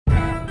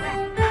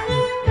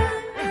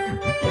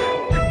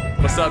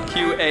What's up,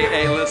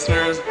 QAA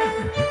listeners?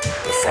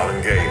 The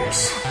fun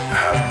games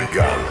have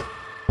begun.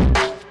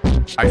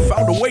 I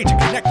found a way to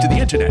connect to the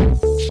internet.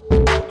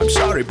 I'm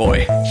sorry,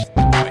 boy.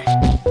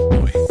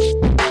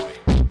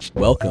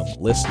 Welcome,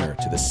 listener,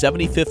 to the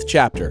 75th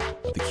chapter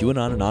of the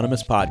QAnon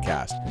Anonymous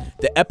podcast,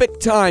 the Epic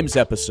Times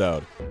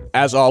episode.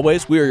 As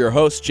always, we are your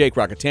hosts, Jake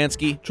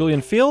Rockatansky,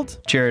 Julian Field,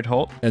 Jared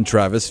Holt, and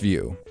Travis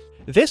View.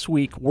 This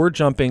week, we're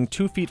jumping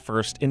 2 feet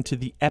first into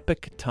the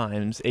Epic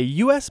Times, a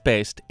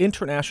U.S.-based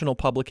international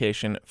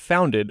publication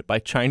founded by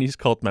Chinese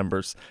cult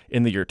members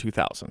in the year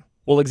 2000.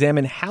 We'll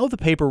examine how the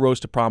paper rose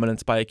to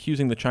prominence by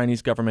accusing the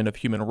Chinese government of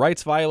human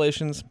rights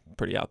violations,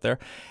 pretty out there,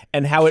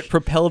 and how it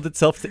propelled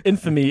itself to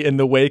infamy in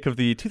the wake of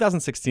the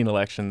 2016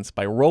 elections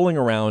by rolling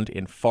around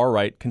in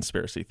far-right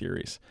conspiracy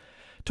theories.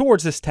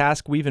 Towards this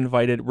task, we've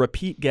invited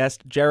repeat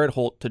guest Jared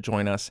Holt to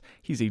join us.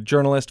 He's a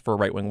journalist for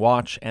Right Wing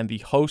Watch and the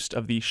host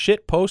of the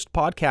Shit Post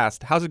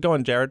podcast. How's it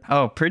going, Jared?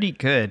 Oh, pretty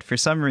good. For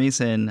some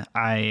reason,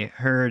 I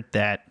heard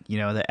that,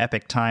 the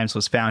Epic Times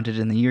was founded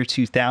in the year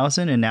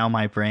 2000, and now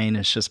my brain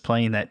is just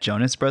playing that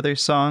Jonas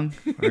Brothers song,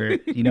 or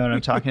you know what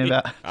I'm talking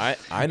about?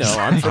 I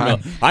know.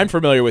 I'm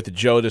familiar with the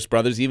Jonas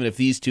Brothers, even if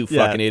these two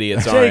fucking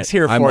idiots aren't. Jake's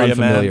here for I'm you,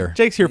 unfamiliar. man.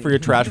 Jake's here for your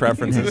trash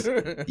references.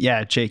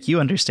 Yeah, Jake, you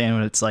understand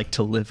what it's like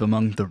to live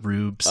among the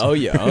rubes. Oh,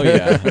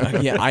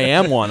 yeah. Yeah, I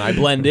am one. I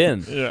blend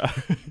in. Yeah.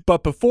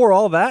 But before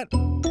all that,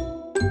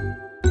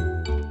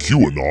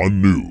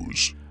 QAnon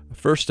News.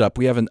 First up,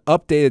 we have an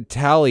updated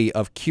tally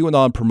of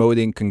QAnon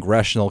promoting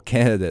congressional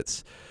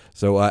candidates.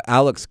 So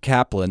Alex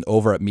Kaplan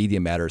over at Media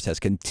Matters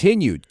has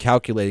continued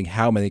calculating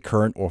how many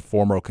current or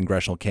former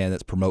congressional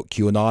candidates promote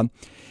QAnon.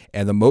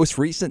 And the most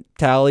recent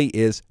tally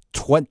is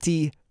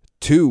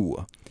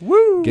 22.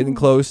 woo! Getting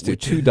close to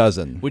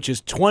 24. Which is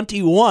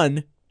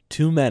 21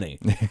 too many.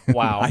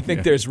 Wow. I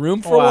think there's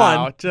room for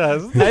wow, one.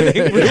 just... I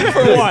think room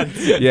for one.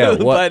 Yeah,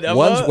 But,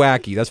 one's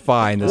wacky. That's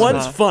fine.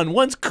 One's fun.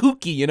 One's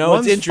kooky.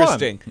 One's it's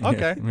interesting. fun.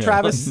 Okay. Yeah.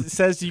 Travis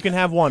says you can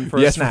have one for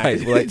a Yes, snack.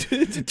 right. Well,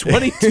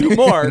 22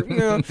 more.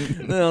 Well,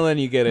 then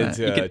you get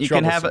into you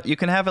can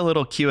have a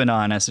little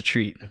QAnon as a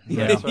treat.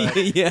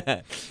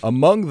 yeah.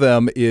 Among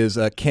them is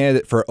a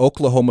candidate for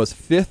Oklahoma's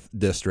 5th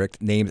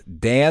district named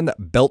Dan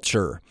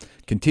Belcher,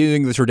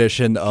 continuing the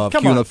tradition of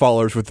Come QAnon on.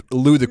 followers with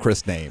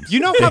ludicrous names. You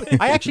know how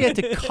I actually had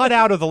to cut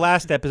out of the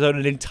last episode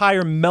an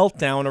entire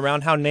meltdown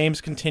around how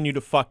names continue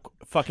to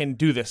fucking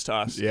do this to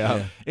us.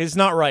 Yeah. It's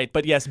not right.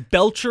 But yes,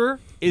 Belcher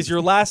is your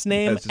last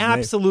name. That's his name.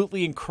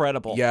 Absolutely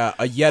incredible. Yeah,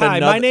 Hi,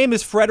 another. my name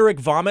is Frederick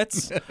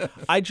Vomits.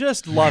 I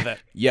just love it.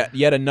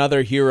 Yet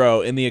another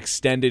hero in the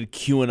extended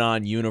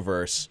QAnon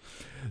universe.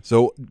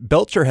 So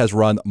Belcher has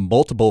run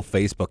multiple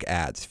Facebook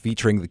ads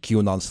featuring the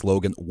QAnon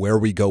slogan, "Where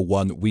we go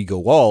one, we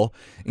go all,"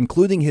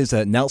 including his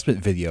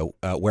announcement video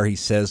where he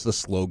says the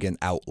slogan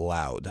out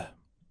loud.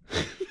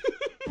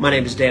 My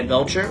name is Dan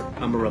Belcher.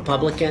 I'm a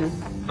Republican.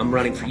 I'm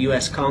running for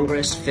U.S.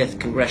 Congress,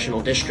 5th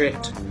Congressional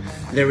District.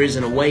 There is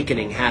an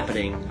awakening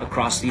happening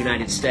across the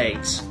United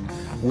States.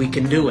 We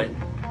can do it.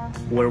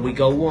 Where we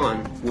go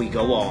one, we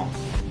go all.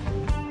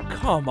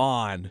 Come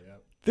on.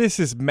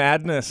 This is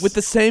madness. With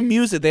the same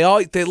music.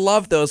 They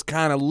love those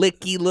kind of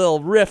licky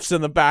little riffs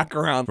in the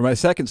background. For my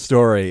second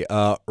story,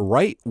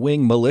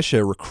 right-wing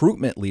militia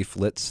recruitment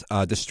leaflets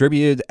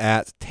distributed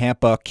at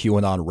Tampa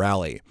QAnon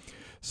rally.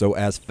 So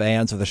as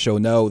fans of the show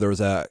know, there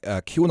was a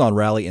QAnon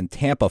rally in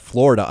Tampa,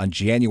 Florida on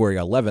January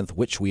 11th,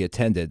 which we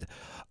attended.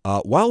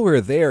 While we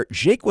were there,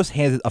 Jake was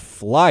handed a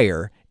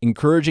flyer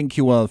encouraging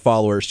QAnon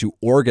followers to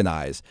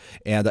organize.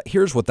 And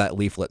here's what that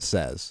leaflet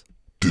says.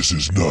 This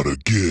is not a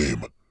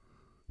game.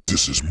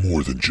 This is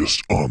more than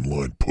just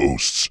online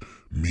posts,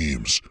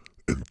 memes,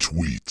 and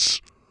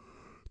tweets.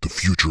 The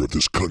future of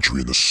this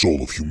country and the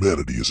soul of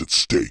humanity is at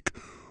stake.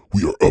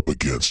 We are up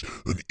against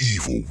an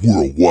evil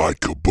worldwide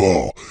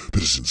cabal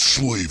that has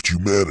enslaved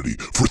humanity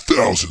for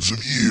thousands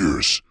of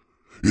years.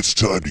 It's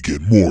time to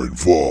get more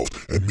involved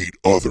and meet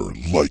other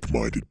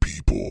like-minded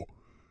people.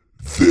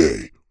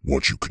 They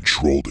want you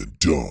controlled and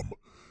dumb.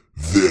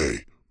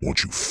 They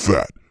want you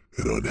fat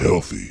and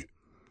unhealthy.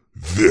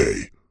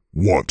 They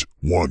want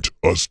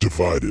us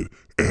divided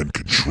and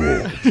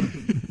controlled.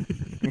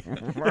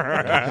 Not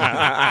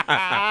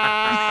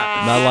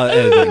a lot of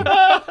editing.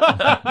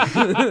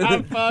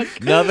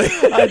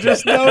 Nothing. I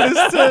just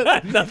noticed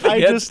it. Nothing I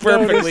gets just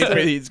perfectly noticed for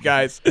it. these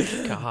guys.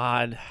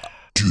 God.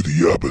 Do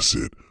the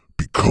opposite.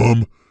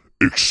 Become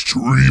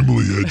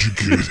extremely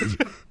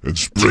educated and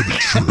spread the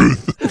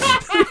truth.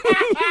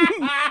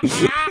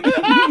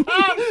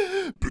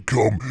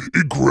 Become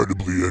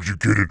incredibly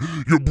educated.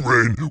 Your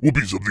brain will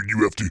be something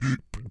you have to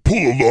pull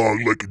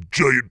along like a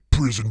giant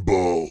prison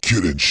ball.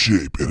 Get in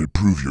shape and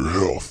improve your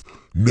health.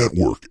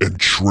 Network and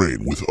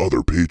train with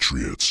other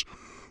patriots.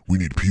 We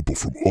need people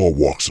from all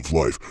walks of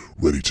life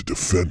ready to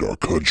defend our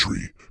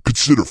country.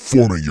 Consider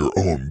forming your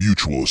own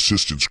mutual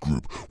assistance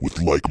group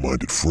with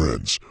like-minded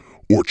friends.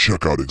 Or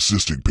check out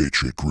existing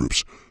patriot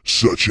groups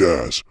such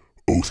as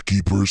Oath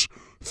Keepers,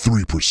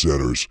 3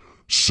 Percenters,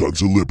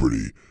 Sons of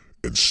Liberty,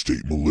 and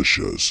state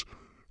militias.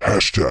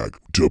 Hashtag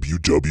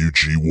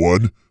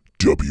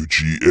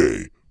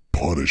WWG1WGA.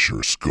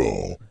 Punisher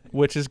skull.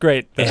 Which is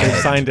great that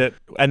they signed it,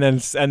 and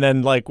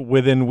then like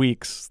within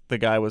weeks, the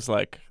guy was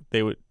like,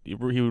 he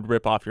would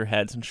rip off your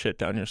heads and shit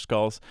down your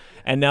skulls,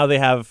 and now they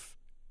have.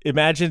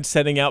 Imagine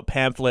sending out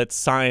pamphlets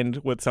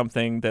signed with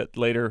something that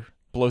later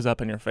blows up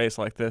in your face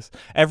like this.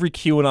 Every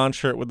QAnon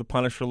shirt with the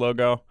Punisher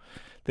logo,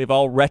 they've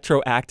all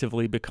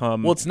retroactively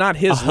become. Well, it's not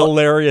his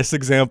hilarious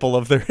example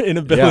of their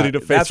inability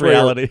to face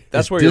reality.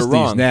 That's where Disney's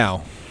you're wrong.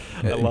 Now.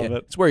 I love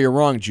it. It's where you're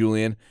wrong,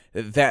 Julian.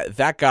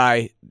 That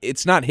guy,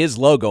 it's not his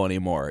logo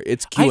anymore.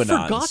 It's QAnon's.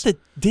 I forgot that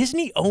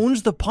Disney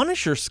owns the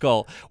Punisher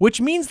skull, which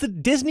means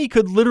that Disney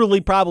could literally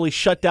probably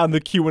shut down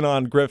the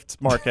QAnon grift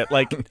market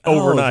like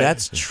overnight.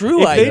 That's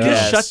true. If they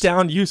guess. just shut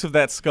down use of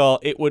that skull,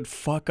 it would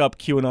fuck up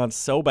QAnon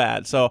so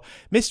bad. So,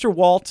 Mr.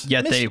 Walt,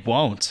 Yet they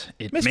won't.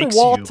 It Mr. makes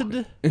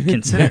Walton, you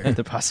consider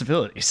the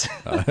possibilities.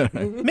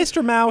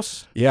 Mr.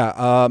 Mouse. Yeah,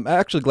 I'm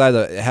actually glad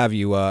to have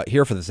you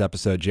here for this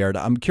episode, Jared.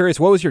 I'm curious,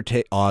 what was your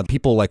take on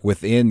people like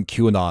within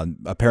QAnon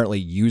apparently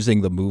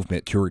using the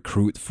movement to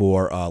recruit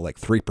for like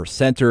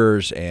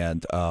 3%ers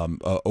and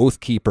Oath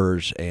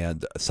Keepers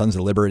and Sons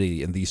of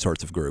Liberty and these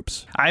sorts of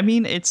groups? I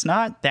mean, it's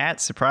not that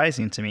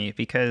surprising to me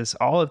because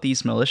all of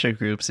these militia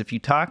groups, if you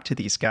talk to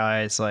these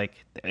guys,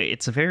 like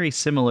it's a very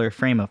similar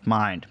frame of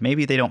mind.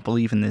 Maybe they don't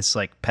believe in this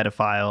like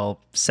pedophile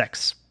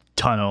sex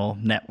tunnel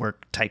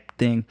network type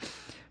thing,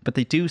 but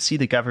they do see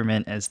the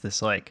government as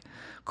this like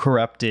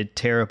corrupted,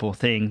 terrible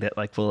thing that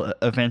like will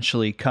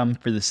eventually come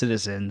for the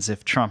citizens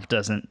if Trump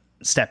doesn't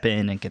step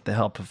in and get the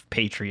help of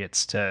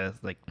patriots to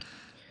like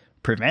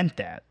prevent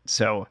that.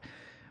 So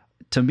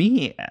to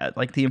me,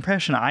 like the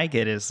impression I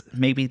get is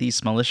maybe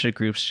these militia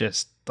groups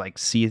just like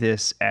see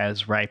this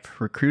as ripe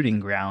recruiting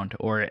ground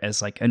or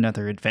as like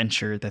another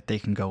adventure that they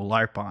can go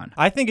LARP on.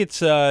 I think it's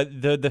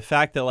the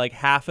fact that like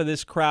half of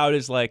this crowd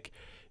is like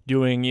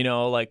doing,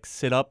 like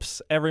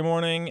sit-ups every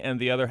morning, and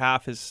the other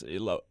half is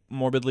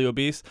morbidly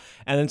obese.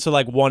 And then so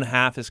like one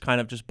half is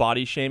kind of just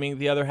body shaming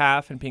the other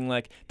half and being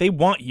like, they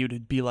want you to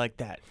be like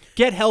that.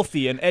 Get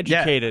healthy and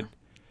educated. Yeah.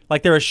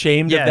 Like they're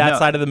ashamed of that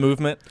side of the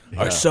movement.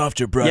 Yeah. Our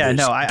softer brothers. Yeah,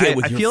 no, I feel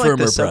like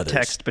the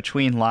subtext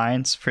between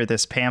lines for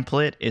this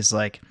pamphlet is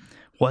like,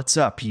 what's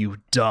up, you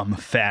dumb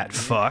fat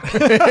fuck?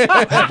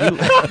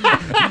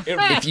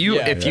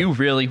 If you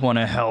really want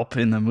to help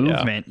in the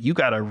movement, you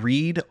got to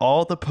read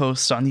all the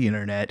posts on the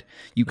internet.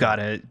 You got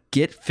to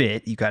get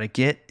fit. You got to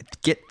get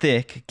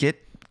thick,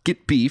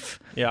 get beef.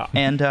 Yeah.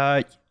 And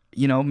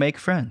make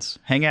friends,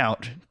 hang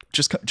out,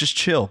 just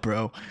chill,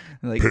 bro.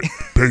 Like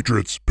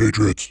Patriots.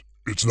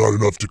 It's not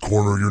enough to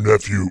corner your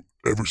nephew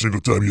every single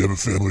time you have a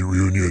family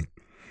reunion.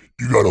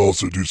 You got to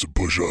also do some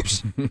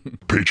push-ups.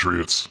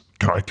 Patriots,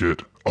 can I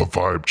get a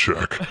vibe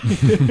check?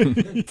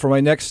 For my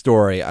next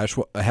story, I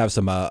have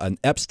an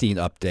Epstein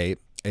update.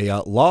 A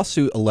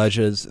lawsuit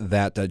alleges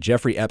that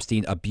Jeffrey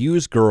Epstein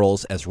abused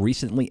girls as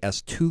recently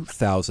as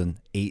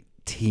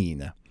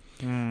 2018.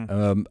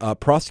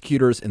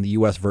 Prosecutors in the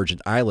U.S. Virgin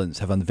Islands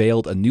have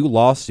unveiled a new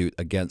lawsuit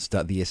against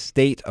the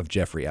estate of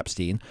Jeffrey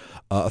Epstein.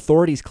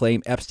 Authorities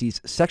claim Epstein's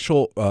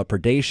sexual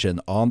predation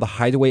on the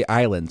Hideaway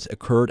Islands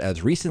occurred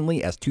as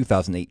recently as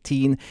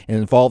 2018 and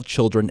involved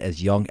children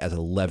as young as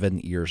 11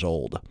 years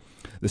old.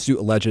 The suit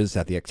alleges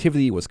that the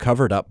activity was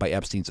covered up by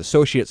Epstein's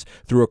associates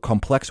through a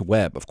complex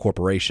web of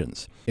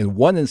corporations. In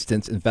one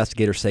instance,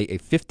 investigators say a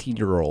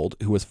 15-year-old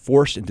who was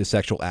forced into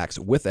sexual acts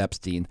with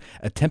Epstein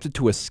attempted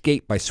to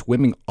escape by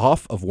swimming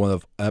off of one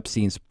of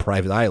Epstein's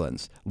private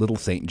islands, Little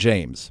St.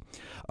 James.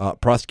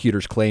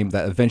 Prosecutors claim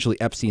that eventually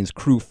Epstein's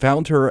crew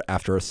found her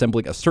after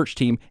assembling a search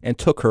team and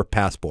took her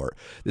passport.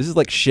 This is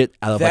like shit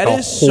out of like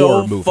a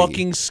horror movie. That is so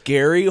fucking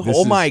scary.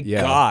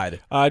 God.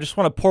 I just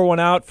want to pour one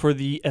out for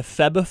the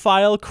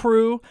ephebophile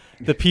crew,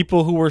 the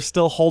people who were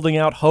still holding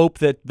out hope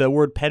that the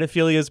word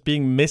pedophilia is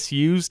being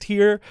misused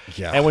here.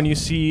 Yeah. And when you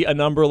see a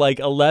number like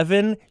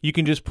 11, you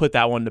can just put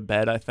that one to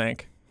bed, I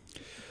think.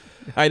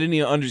 I didn't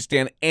even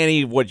understand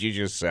any of what you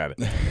just said.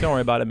 Don't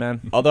worry about it,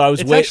 man. Although I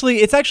was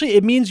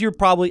it means you're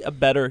probably a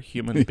better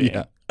human being.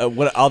 Yeah.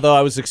 Although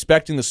I was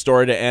expecting the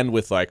story to end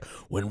with like,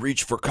 when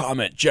reached for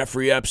comment,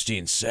 Jeffrey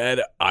Epstein said,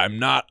 "I'm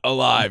not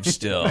alive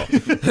still."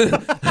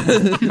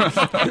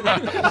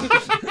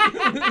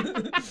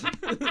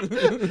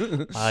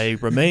 I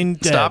remain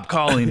dead. Stop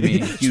calling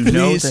me. You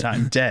know that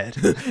I'm dead.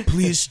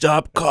 Please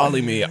stop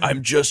calling me.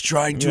 I'm just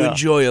trying to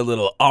enjoy a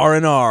little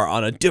R&R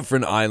on a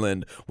different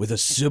island with a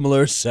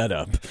similar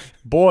setup.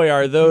 Boy,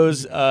 are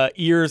those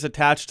ears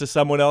attached to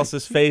someone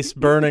else's face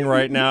burning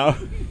right now.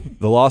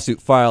 The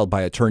lawsuit filed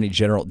by Attorney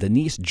General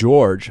Denise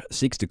George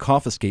seeks to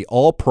confiscate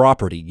all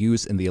property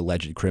used in the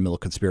alleged criminal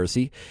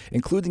conspiracy,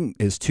 including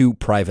his 2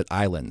 private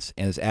islands,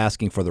 and is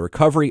asking for the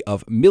recovery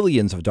of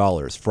millions of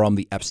dollars from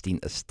the Epstein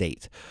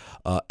estate.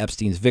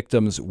 Epstein's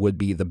victims would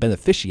be the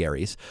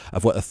beneficiaries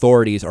of what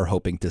authorities are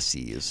hoping to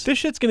seize. This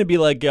shit's going to be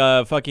like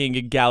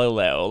fucking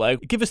Galileo.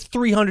 Like, give us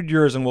 300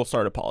 years and we'll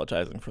start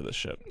apologizing for this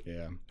shit.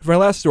 Yeah. For my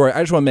last story,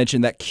 I just want to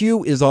mention that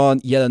Q is on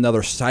yet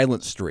another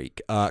silent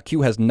streak.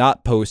 Q has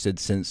not posted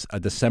since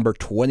December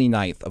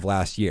 29th of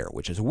last year,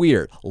 which is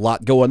weird. A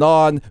lot going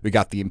on. We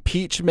got the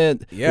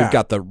impeachment. Yeah. We've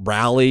got the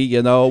rally,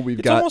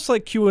 It's almost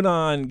like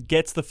QAnon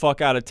gets the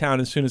fuck out of town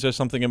as soon as there's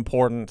something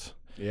important.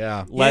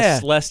 Yeah.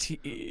 Lest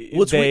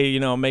they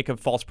make a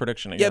false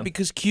prediction again. Yeah,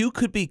 because Q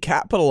could be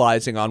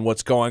capitalizing on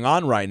what's going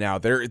on right now.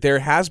 There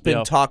has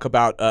been talk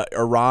about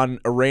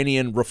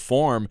Iranian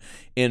reform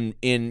in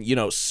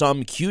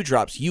some Q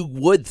drops. You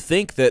would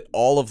think that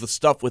all of the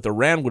stuff with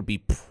Iran would be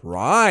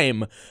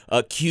prime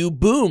Q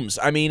booms.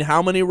 I mean,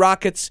 how many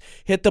rockets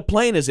hit the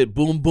plane? Is it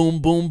boom, boom,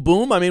 boom,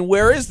 boom? I mean,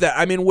 where is that?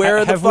 I mean, where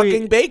are the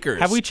fucking bakers?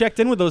 Have we checked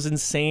in with those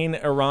insane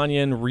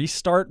Iranian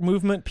restart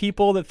movement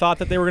people that thought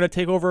that they were going to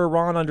take over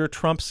Iran under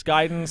Trump's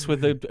guidance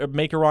with the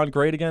Make Iran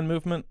Great Again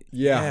movement?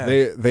 Yeah.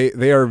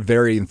 They are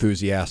very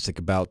enthusiastic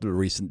about the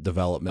recent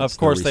developments. Of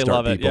course they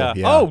love it, people.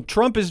 yeah. Oh,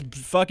 Trump is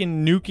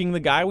fucking nuking the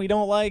guy we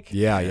don't like?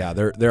 Yeah,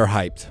 they're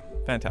hyped.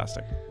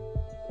 Fantastic.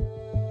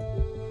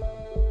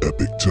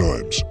 Epic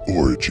Times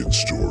origin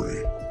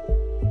story.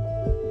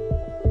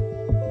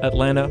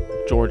 Atlanta,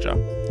 Georgia.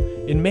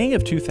 In May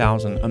of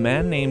 2000, a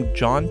man named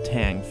John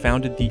Tang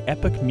founded the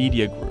Epic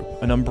Media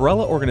Group, an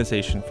umbrella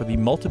organization for the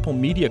multiple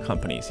media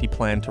companies he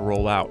planned to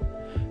roll out.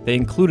 They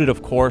included,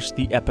 of course,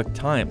 the Epic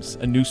Times,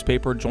 a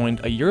newspaper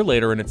joined a year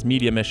later in its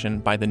media mission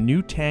by the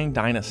New Tang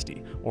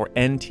Dynasty, or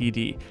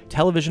NTD,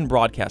 television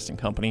broadcasting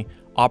company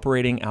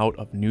operating out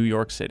of New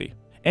York City.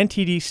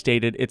 NTD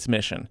stated its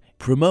mission: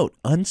 promote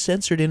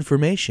uncensored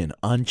information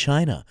on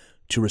China,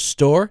 to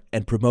restore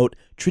and promote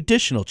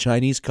traditional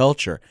Chinese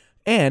culture,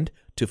 and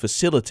to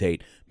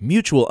facilitate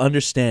mutual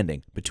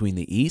understanding between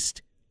the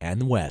East and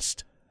the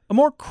West. A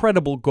more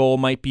credible goal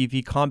might be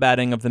the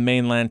combating of the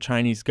mainland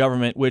Chinese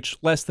government, which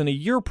less than a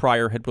year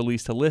prior had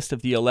released a list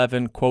of the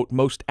 11, quote,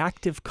 most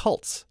active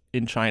cults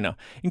in China,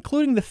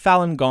 including the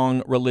Falun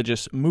Gong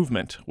religious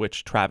movement,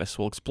 which Travis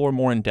will explore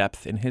more in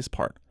depth in his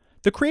part.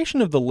 The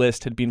creation of the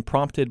list had been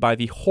prompted by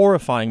the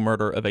horrifying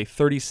murder of a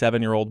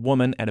 37-year-old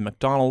woman at a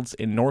McDonald's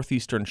in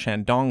northeastern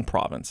Shandong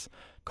province.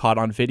 Caught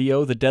on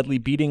video, the deadly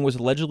beating was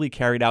allegedly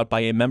carried out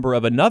by a member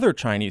of another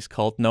Chinese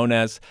cult known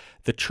as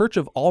the Church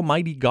of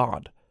Almighty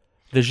God.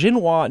 The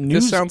Xinhua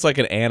News... This sounds like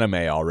an anime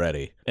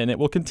already. And it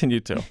will continue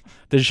to.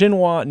 The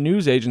Xinhua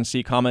news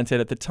agency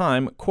commented at the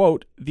time,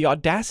 quote, the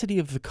audacity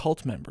of the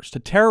cult members to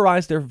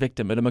terrorize their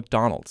victim at a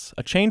McDonald's,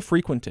 a chain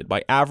frequented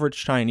by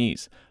average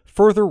Chinese,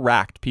 further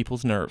racked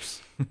people's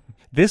nerves.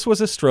 This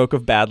was a stroke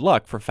of bad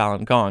luck for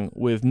Falun Gong.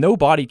 With no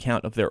body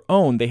count of their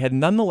own, they had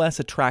nonetheless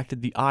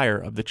attracted the ire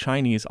of the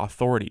Chinese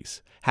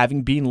authorities.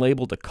 Having been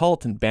labeled a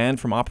cult and banned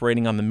from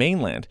operating on the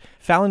mainland,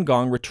 Falun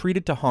Gong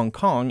retreated to Hong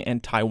Kong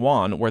and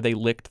Taiwan, where they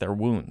licked their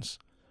wounds.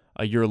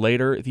 A year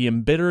later, the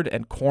embittered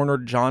and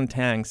cornered John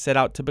Tang set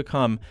out to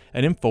become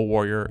an info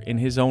warrior in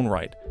his own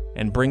right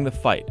and bring the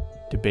fight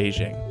to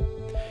Beijing.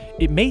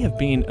 It may have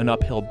been an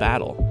uphill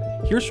battle.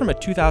 Here's from a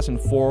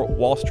 2004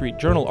 Wall Street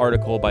Journal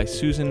article by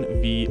Susan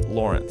V.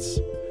 Lawrence.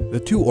 The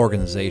two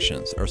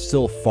organizations are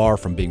still far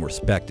from being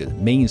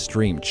respected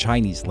mainstream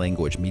Chinese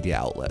language media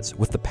outlets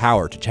with the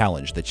power to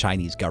challenge the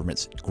Chinese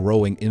government's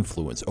growing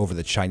influence over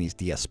the Chinese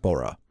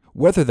diaspora.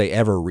 Whether they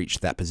ever reach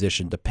that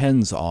position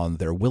depends on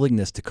their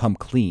willingness to come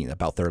clean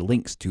about their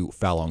links to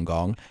Falun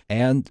Gong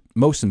and,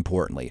 most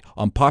importantly,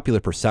 on popular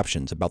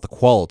perceptions about the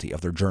quality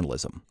of their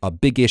journalism. A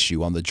big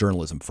issue on the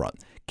journalism front.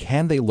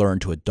 Can they learn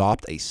to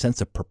adopt a sense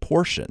of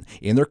proportion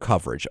in their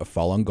coverage of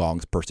Falun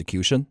Gong's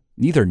persecution?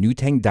 Neither New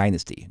Tang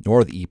Dynasty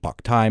nor the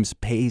Epoch Times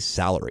pays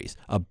salaries,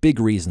 a big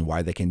reason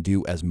why they can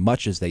do as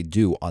much as they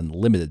do on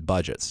limited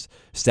budgets.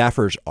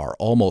 Staffers are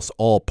almost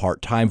all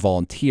part-time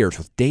volunteers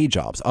with day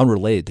jobs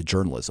unrelated to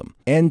journalism.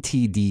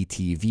 NTD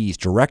TV's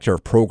director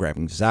of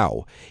programming,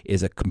 Zhao,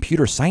 is a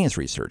computer science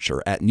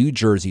researcher at New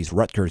Jersey's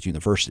Rutgers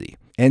University.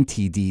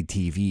 NTD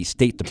TV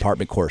State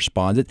Department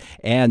correspondent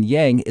Ann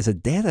Yang is a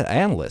data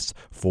analyst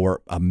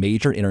for a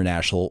major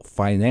international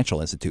financial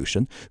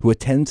institution who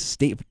attends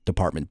State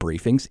Department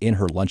briefings in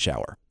her lunch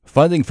hour.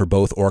 Funding for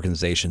both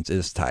organizations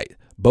is tight.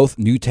 Both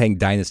New Tang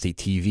Dynasty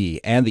TV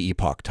and the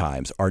Epoch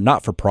Times are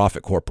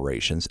not-for-profit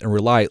corporations and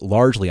rely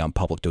largely on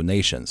public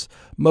donations.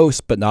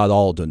 Most, but not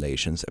all,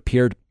 donations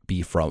appear to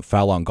be from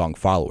Falun Gong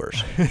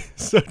followers.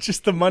 So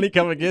just the money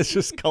coming in is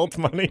just cult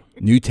money.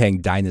 New Tang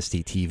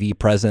Dynasty TV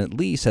President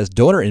Li says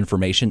donor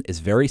information is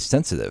very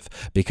sensitive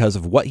because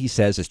of what he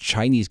says is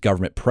Chinese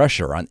government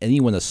pressure on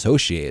anyone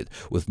associated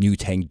with New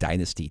Tang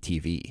Dynasty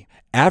TV.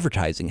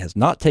 Advertising has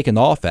not taken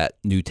off at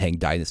New Tang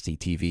Dynasty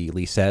TV,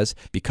 Li says,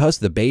 because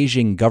the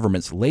Beijing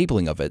government's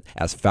labeling of it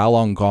as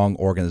Falun Gong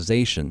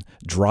organization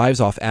drives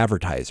off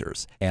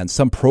advertisers and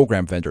some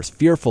program vendors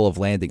fearful of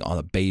landing on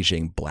a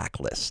Beijing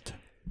blacklist.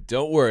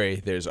 Don't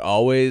worry, there's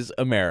always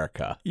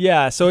America.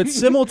 Yeah, so it's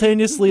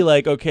simultaneously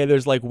like, okay,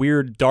 there's like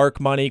weird dark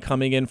money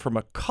coming in from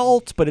a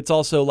cult, but it's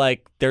also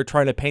like they're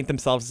trying to paint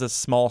themselves as a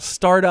small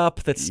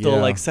startup that's still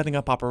like setting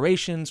up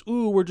operations.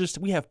 Ooh,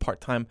 we have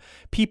part-time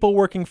people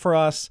working for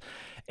us.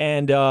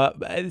 And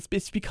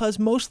it's because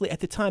mostly at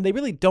the time they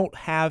really don't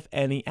have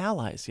any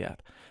allies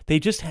yet. They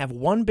just have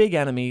one big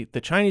enemy,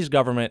 the Chinese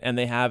government, and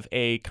they have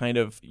a kind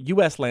of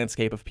U.S.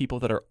 landscape of people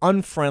that are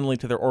unfriendly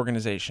to their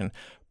organization,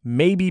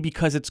 maybe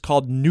because it's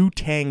called New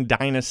Tang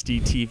Dynasty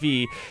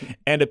TV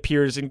and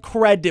appears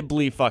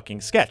incredibly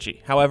fucking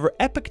sketchy. However,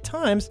 Epoch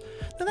Times,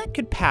 now that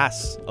could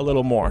pass a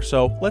little more,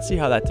 so let's see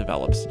how that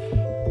develops.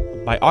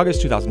 By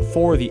August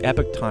 2004, the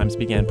Epoch Times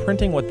began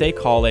printing what they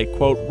call a,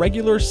 quote,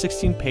 regular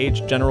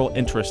 16-page general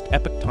interest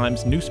Epoch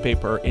Times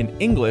newspaper in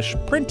English,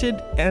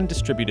 printed and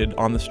distributed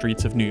on the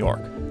streets of New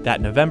York.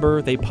 That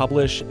November, they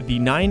publish the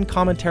 9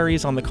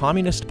 Commentaries on the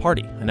Communist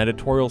Party, an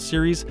editorial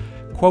series,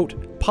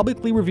 quote,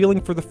 publicly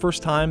revealing for the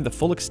first time the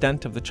full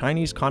extent of the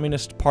Chinese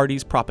Communist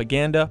Party's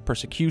propaganda,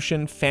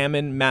 persecution,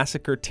 famine,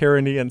 massacre,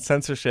 tyranny, and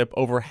censorship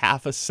over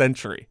half a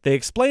century. They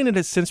explain it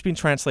has since been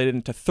translated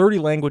into 30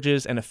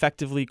 languages and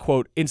effectively,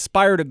 quote,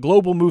 inspired a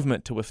global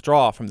movement to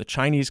withdraw from the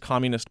Chinese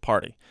Communist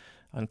Party.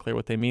 Unclear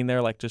what they mean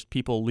there, like just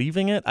people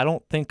leaving it? I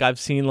don't think I've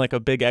seen like a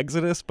big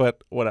exodus,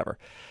 but whatever.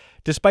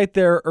 Despite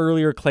their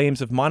earlier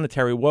claims of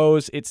monetary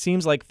woes, it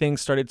seems like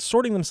things started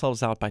sorting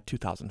themselves out by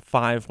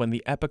 2005 when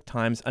the Epoch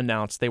Times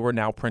announced they were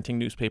now printing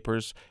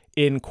newspapers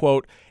in,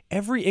 quote,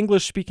 every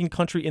English-speaking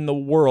country in the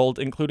world,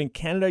 including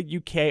Canada,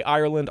 UK,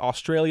 Ireland,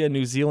 Australia,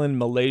 New Zealand,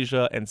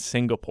 Malaysia, and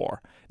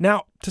Singapore.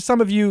 Now, to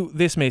some of you,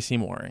 this may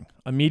seem worrying.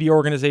 A media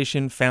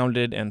organization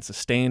founded and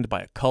sustained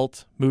by a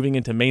cult moving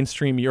into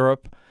mainstream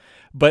Europe.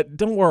 But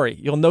don't worry,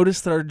 you'll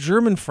notice that our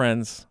German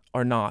friends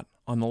are not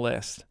on the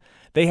list.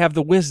 They have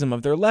the wisdom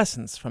of their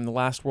lessons from the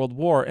last World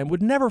War and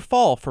would never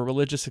fall for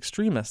religious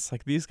extremists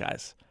like these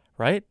guys,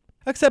 right?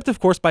 Except, of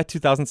course, by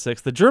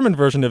 2006, the German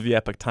version of the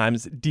Epoch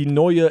Times, Die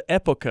Neue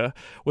Epoche,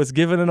 was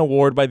given an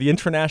award by the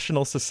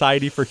International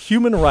Society for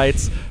Human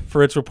Rights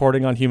for its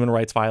reporting on human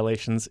rights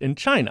violations in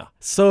China.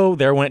 So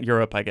there went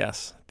Europe, I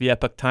guess. The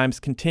Epoch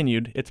Times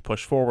continued its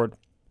push forward.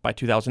 By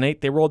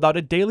 2008, they rolled out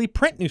a daily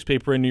print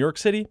newspaper in New York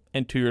City,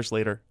 and 2 years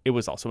later, it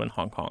was also in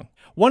Hong Kong.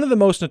 One of the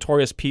most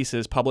notorious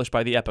pieces published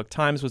by the Epoch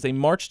Times was a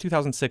March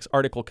 2006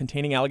 article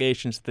containing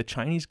allegations that the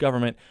Chinese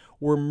government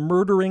were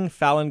murdering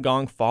Falun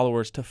Gong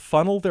followers to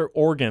funnel their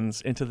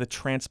organs into the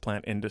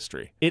transplant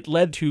industry. It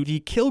led to the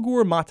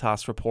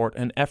Kilgour-Matas report,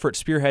 an effort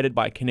spearheaded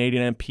by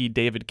Canadian MP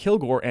David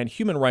Kilgour and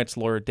human rights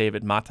lawyer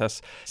David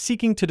Matas,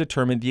 seeking to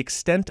determine the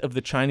extent of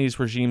the Chinese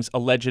regime's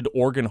alleged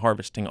organ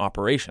harvesting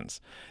operations.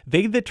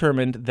 They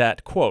determined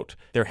that, quote,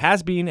 there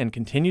has been and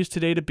continues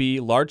today to be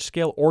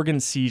large-scale organ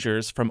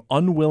seizures from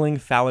unwilling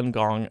Falun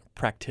Gong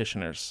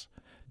practitioners.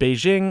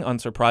 Beijing,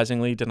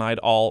 unsurprisingly, denied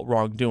all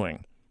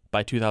wrongdoing.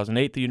 By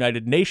 2008, the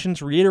United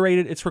Nations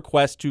reiterated its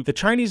request to the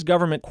Chinese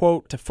government,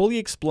 quote, to fully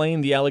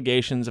explain the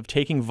allegations of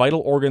taking vital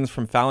organs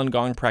from Falun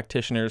Gong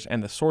practitioners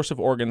and the source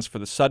of organs for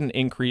the sudden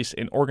increase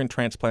in organ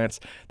transplants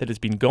that has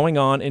been going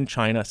on in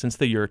China since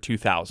the year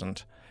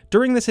 2000.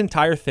 During this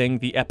entire thing,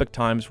 the Epoch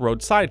Times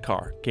rode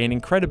sidecar, gaining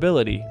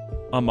credibility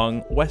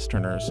among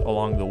Westerners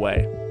along the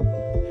way.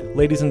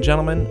 Ladies and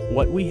gentlemen,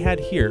 what we had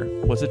here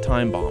was a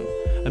time bomb.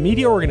 A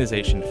media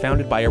organization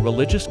founded by a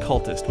religious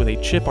cultist with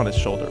a chip on his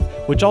shoulder,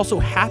 which also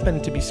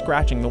happened to be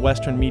scratching the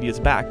Western media's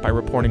back by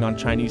reporting on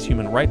Chinese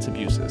human rights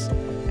abuses.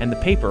 And the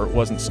paper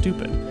wasn't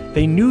stupid.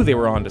 They knew they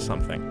were onto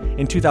something.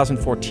 In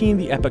 2014,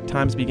 the Epoch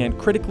Times began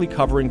critically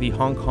covering the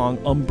Hong Kong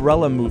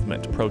umbrella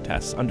movement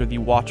protests under the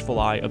watchful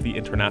eye of the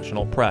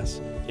international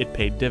press. It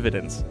paid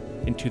dividends.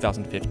 In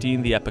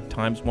 2015, the Epoch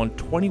Times won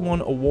 21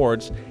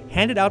 awards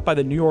handed out by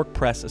the New York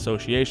Press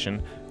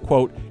Association,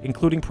 quote,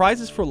 including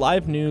prizes for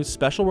live news,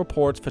 special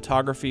reports,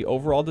 photography,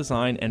 overall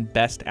design, and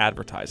best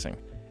advertising.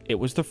 It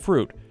was the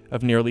fruit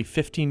of nearly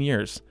 15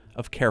 years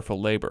of careful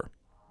labor.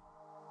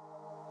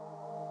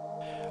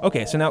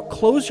 Okay, so now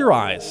close your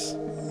eyes.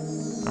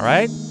 All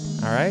right?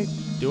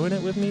 Doing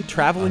it with me?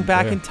 Traveling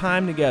back in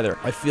time together.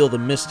 I feel the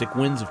mystic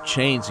winds of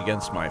change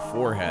against my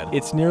forehead.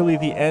 It's nearly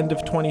the end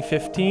of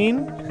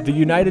 2015. The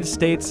United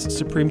States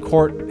Supreme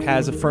Court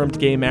has affirmed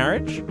gay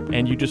marriage,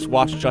 and you just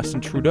watched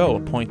Justin Trudeau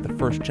appoint the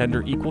first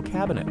gender-equal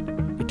cabinet.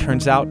 It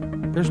turns out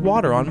there's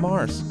water on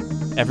Mars.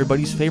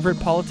 Everybody's favorite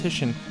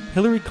politician,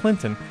 Hillary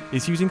Clinton,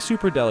 is using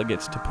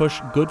superdelegates to push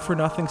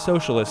good-for-nothing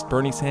socialist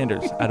Bernie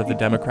Sanders out of the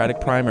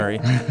Democratic primary.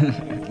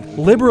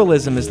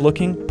 Liberalism is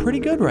looking pretty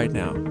good right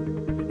now.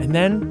 And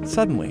then,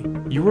 suddenly,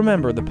 you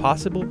remember the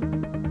possible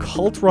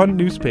cult-run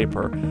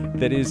newspaper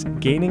that is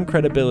gaining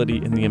credibility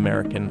in the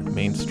American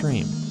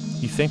mainstream.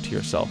 You think to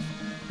yourself,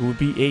 it would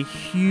be a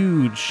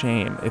huge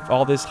shame if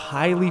all this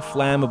highly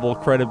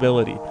flammable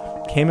credibility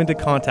came into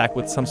contact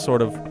with some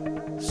sort of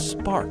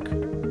spark.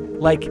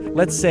 Like,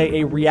 let's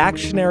say, a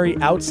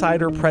reactionary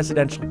outsider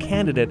presidential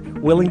candidate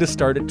willing to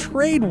start a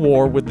trade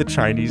war with the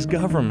Chinese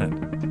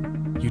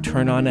government. You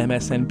turn on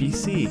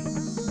MSNBC.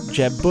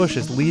 Jeb Bush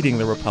is leading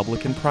the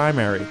Republican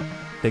primary.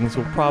 Things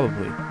will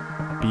probably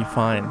be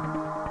fine.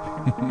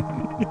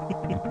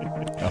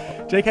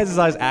 Jake has his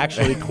eyes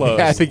actually closed.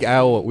 I think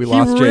we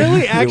lost he really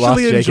Jake. actually we lost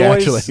Jake,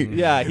 enjoys. actually.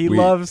 Yeah, he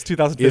loves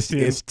 2015.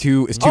 It's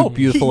too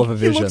beautiful of a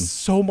vision. He looks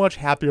so much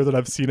happier than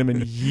I've seen him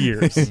in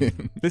years.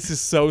 This is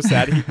so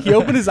sad. He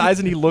opened his eyes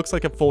and he looks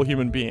like a full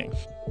human being.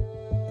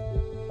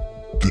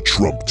 The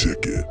Trump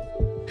ticket.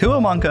 Who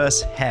among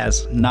us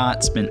has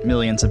not spent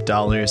millions of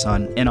dollars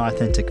on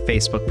inauthentic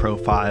Facebook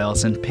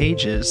profiles and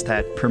pages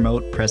that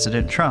promote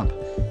President Trump?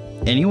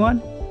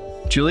 Anyone?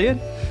 Julian?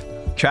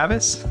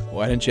 Travis?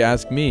 Why didn't you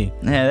ask me?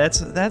 Yeah,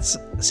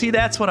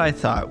 that's what I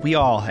thought. We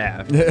all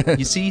have.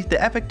 You see, the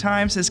Epoch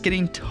Times is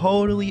getting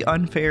totally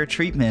unfair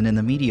treatment in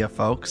the media,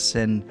 folks,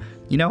 and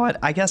you know what?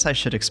 I guess I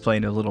should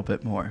explain a little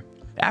bit more.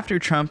 After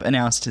Trump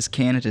announced his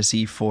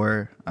candidacy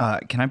for,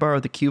 can I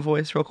borrow the Q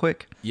voice real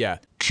quick? Yeah.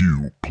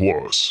 Q+.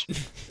 POTUS.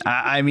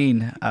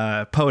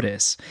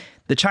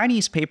 The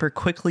Chinese paper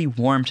quickly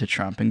warmed to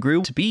Trump and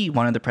grew to be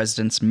one of the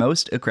president's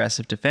most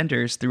aggressive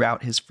defenders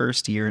throughout his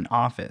first year in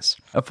office.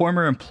 A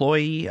former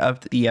employee of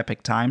the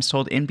Epoch Times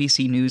told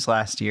NBC News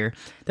last year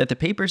that the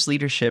paper's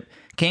leadership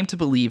came to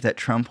believe that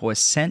Trump was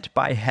sent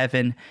by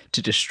heaven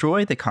to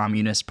destroy the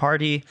Communist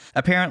Party.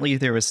 Apparently,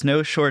 there was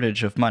no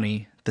shortage of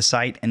money the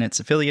site and its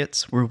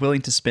affiliates were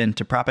willing to spend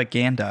to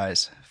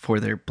propagandize for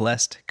their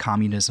blessed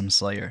communism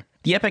slayer.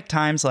 The Epoch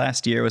Times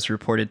last year was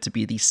reported to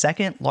be the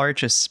second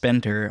largest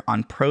spender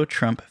on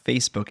pro-Trump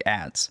Facebook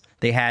ads.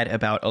 They had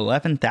about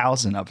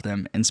 11,000 of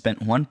them and spent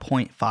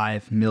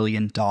 $1.5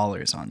 million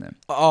on them.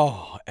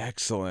 Oh,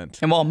 excellent.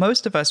 And while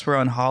most of us were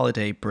on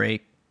holiday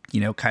break,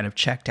 kind of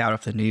checked out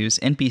of the news,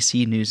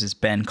 NBC News'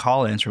 Ben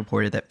Collins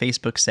reported that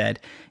Facebook said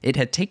it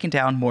had taken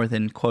down more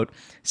than, quote,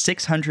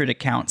 600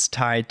 accounts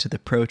tied to the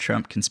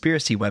pro-Trump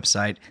conspiracy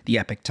website, the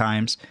Epoch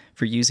Times,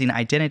 for using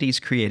identities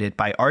created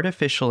by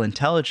artificial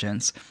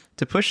intelligence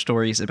to push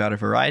stories about a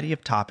variety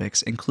of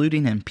topics,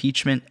 including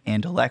impeachment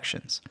and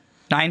elections.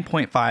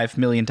 $9.5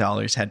 million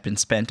had been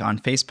spent on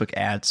Facebook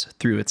ads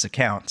through its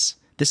accounts.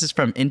 This is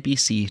from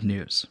NBC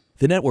News.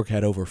 The network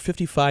had over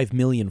 55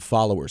 million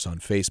followers on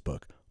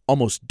Facebook,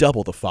 almost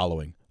double the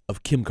following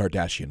of Kim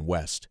Kardashian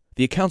West.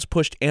 The accounts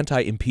pushed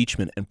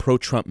anti-impeachment and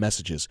pro-Trump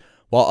messages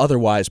while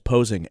otherwise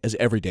posing as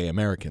everyday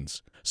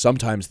Americans.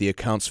 Sometimes the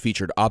accounts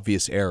featured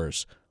obvious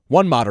errors.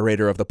 One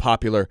moderator of the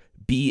popular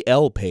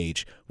BL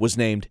page was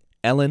named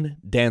Ellen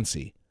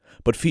Dancy,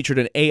 but featured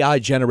an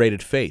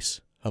AI-generated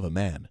face of a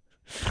man.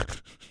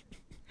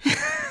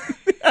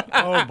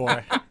 Oh,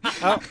 boy.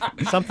 Oh,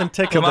 something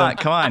tickled him.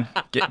 Come on.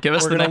 Give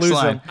us the next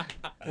line.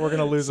 We're going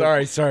to lose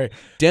him. Sorry.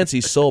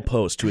 Dancy's sole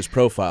post to his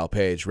profile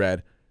page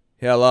read,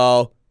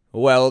 "Hello,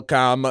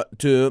 welcome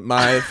to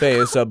my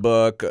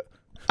Facebook."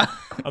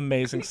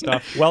 Amazing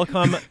stuff.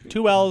 Welcome,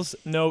 2 L's,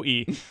 no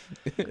E.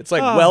 It's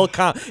like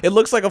welcome. It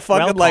looks like a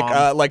fucking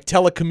like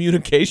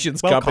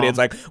telecommunications company. It's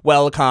like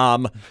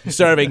welcome,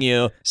 serving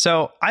you.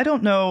 So I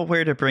don't know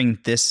where to bring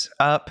this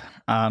up.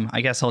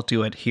 I guess I'll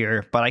do it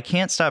here, but I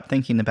can't stop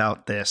thinking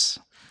about this.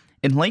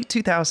 In late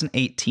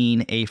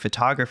 2018, a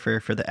photographer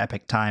for the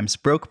Epoch Times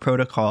broke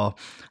protocol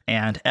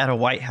and at a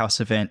White House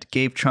event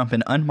gave Trump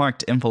an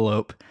unmarked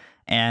envelope,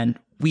 and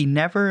we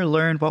never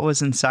learned what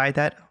was inside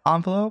that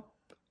envelope.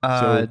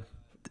 So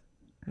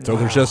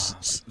they're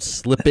just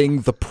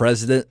slipping the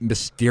president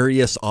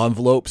mysterious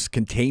envelopes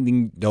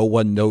containing no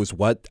one knows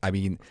what. I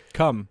mean,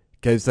 cum.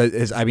 Because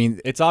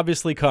it's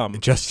obviously cum.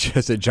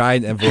 Just a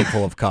giant envelope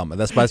full of cum,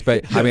 and that's my.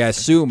 I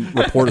assume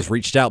reporters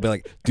reached out, be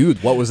like,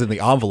 "Dude, what was in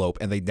the envelope?"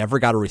 And they never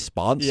got a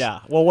response.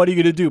 Yeah. Well, what are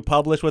you gonna do?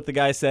 Publish what the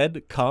guy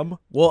said? Cum.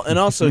 Well, and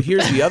also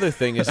here's the other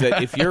thing: is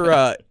that if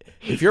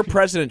you're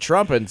President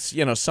Trump and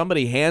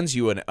somebody hands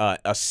you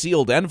a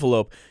sealed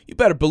envelope, you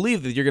better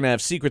believe that you're gonna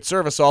have Secret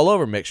Service all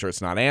over. Make sure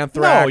it's not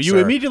anthrax. No, you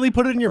immediately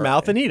put it in your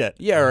mouth and eat it.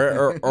 Yeah,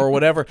 or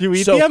whatever. You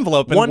eat the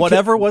envelope and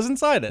whatever was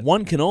inside it.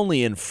 One can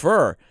only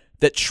infer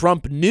that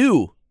Trump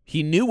knew.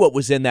 He knew what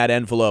was in that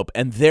envelope,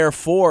 and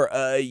therefore,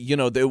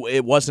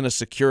 it wasn't a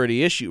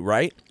security issue,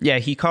 right? Yeah,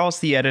 he calls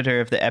the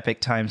editor of the Epoch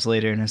Times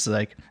later and is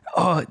like,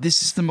 "Oh,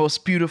 this is the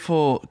most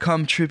beautiful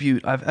cum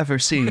tribute I've ever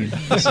seen.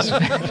 This is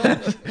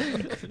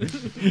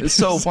it's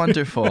so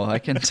wonderful. I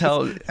can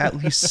tell at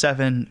least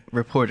 7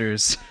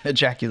 reporters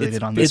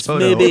ejaculated on this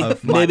photo.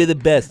 Maybe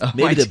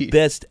the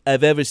best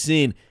I've ever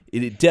seen.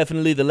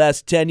 Definitely the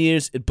last 10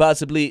 years, and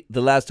possibly the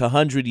last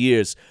 100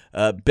 years,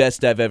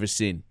 best I've ever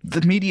seen."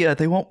 The media,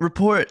 they won't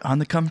report on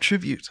the cum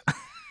tribute.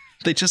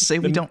 They just say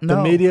we don't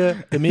know.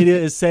 The media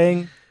is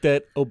saying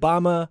that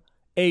Obama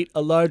ate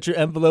a larger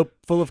envelope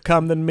full of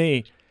cum than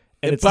me.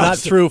 And it's not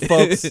true,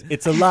 folks.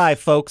 It's a lie,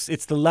 folks.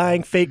 It's the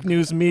lying fake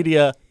news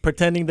media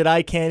pretending that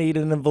I can't eat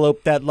an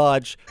envelope that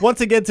large.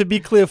 Once again, to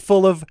be clear,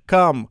 full of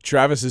cum.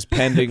 Travis is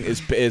penning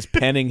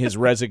his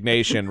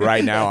resignation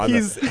right now on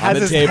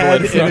the table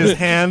in his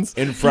hands.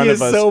 In front of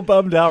us. He is so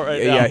bummed out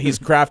right now. Yeah, he's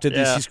crafted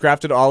this. He's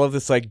crafted all of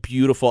this like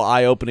beautiful,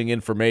 eye-opening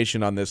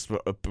information on this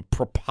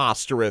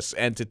preposterous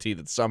entity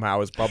that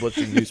somehow is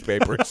publishing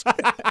newspapers.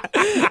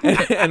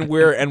 and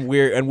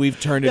we've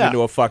turned it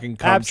into a fucking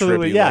cum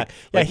absolutely tribute.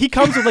 Yeah, he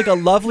comes with like a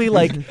lovely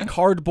like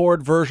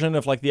cardboard version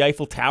of like the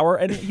Eiffel Tower,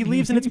 and he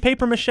leaves in its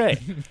paper mache.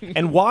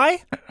 And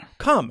why?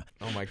 Come.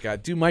 Oh my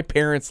god, do my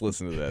parents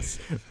listen to this?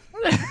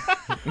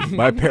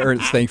 My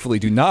parents thankfully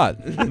do not.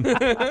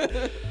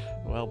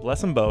 Well,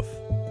 bless them both.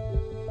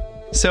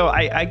 So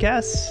I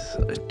guess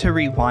to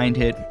rewind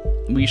it,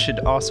 we should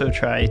also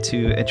try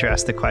to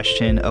address the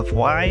question of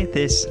why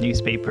this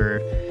newspaper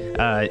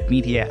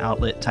media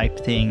outlet type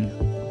thing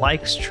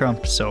likes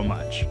Trump so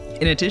much.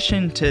 In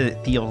addition to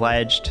the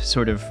alleged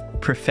sort of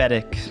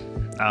prophetic,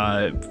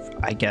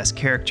 I guess,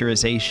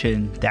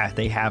 characterization that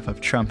they have of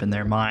Trump in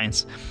their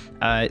minds,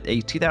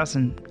 a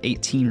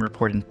 2018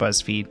 report in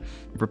BuzzFeed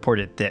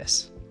reported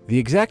this. The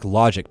exact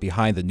logic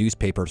behind the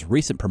newspaper's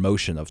recent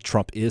promotion of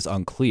Trump is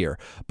unclear,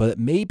 but it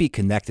may be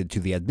connected to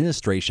the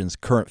administration's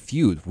current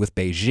feud with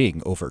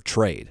Beijing over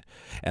trade.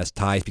 As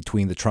ties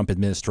between the Trump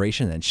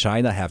administration and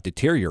China have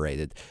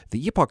deteriorated,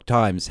 the Epoch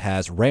Times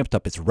has ramped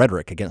up its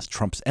rhetoric against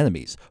Trump's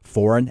enemies,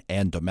 foreign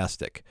and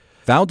domestic.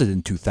 Founded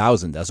in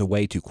 2000 as a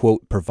way to,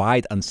 quote,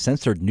 provide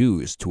uncensored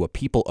news to a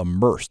people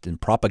immersed in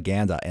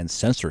propaganda and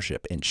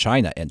censorship in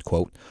China, end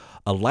quote,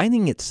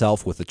 aligning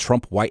itself with the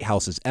Trump White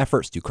House's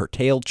efforts to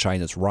curtail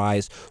China's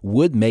rise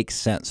would make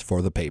sense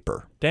for the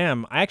paper.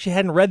 Damn, I actually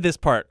hadn't read this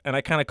part, and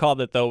I kind of called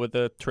it, though, with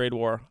the trade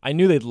war. I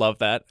knew they'd love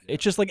that.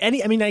 It's just like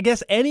I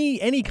guess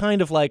any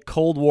kind of like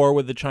Cold War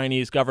with the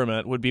Chinese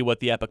government would be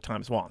what the Epoch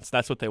Times wants.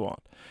 That's what they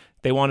want.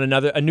 They want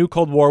a new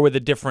Cold War with a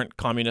different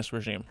communist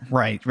regime.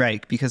 Right,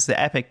 because the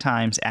Epoch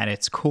Times at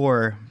its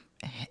core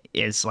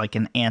is like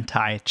an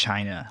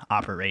anti-China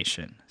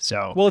operation.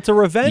 So, well, it's a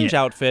revenge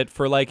outfit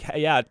for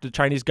the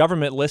Chinese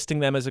government listing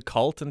them as a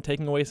cult and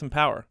taking away some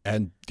power.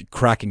 And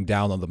cracking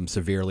down on them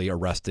severely,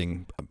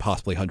 arresting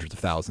possibly hundreds of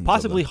thousands.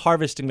 Possibly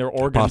harvesting their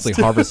organs.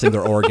 Possibly harvesting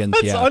their organs,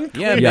 yeah.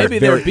 Yeah, maybe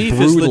their beef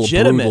is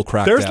legitimate.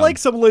 There's like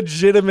some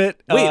legitimate...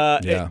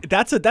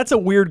 That's a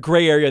weird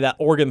gray area, that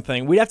organ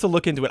thing. We'd have to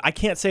look into it. I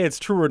can't say it's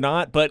true or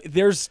not, but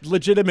there's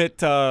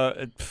legitimate...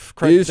 it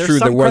is true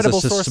there was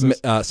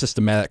a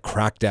systematic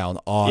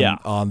crackdown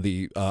on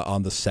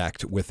the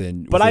sect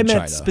within But I meant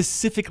China.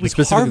 Specifically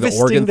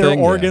harvesting their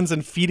organs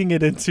and feeding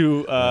it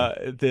into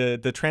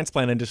the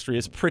transplant industry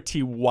is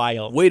pretty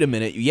wild. Wait a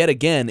minute. Yet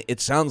again, it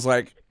sounds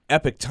like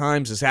Epoch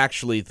Times is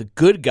actually the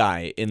good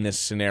guy in this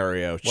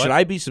scenario. What? Should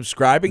I be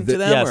subscribing to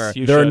them? Yes,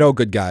 there are no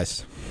good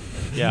guys.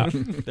 Yeah,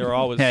 they're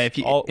always... Yeah,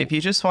 if you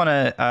just want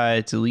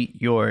to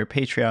delete your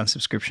Patreon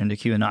subscription to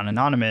QAnon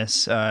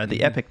Anonymous, the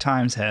Epoch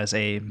Times has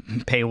a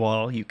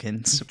paywall you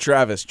can...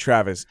 Travis,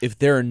 if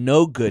there are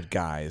no good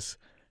guys...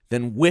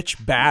 then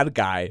which bad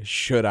guy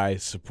should I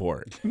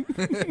support?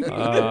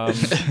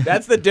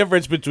 That's the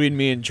difference between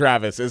me and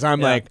Travis, is I'm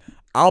like,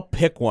 I'll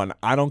pick one.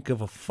 I don't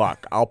give a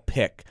fuck. I'll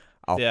pick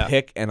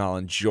and I'll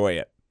enjoy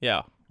it.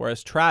 Yeah.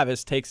 Whereas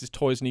Travis takes his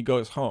toys and he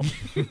goes home.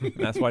 And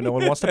that's why no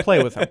one wants to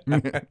play with him.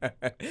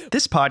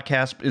 This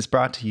podcast is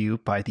brought to you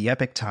by the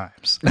Epoch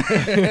Times.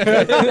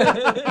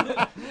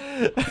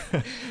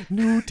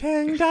 New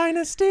Tang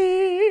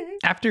Dynasty.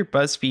 After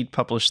BuzzFeed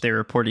published their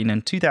reporting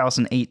in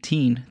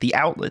 2018, the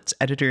outlet's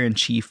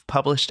editor-in-chief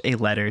published a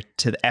letter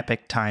to the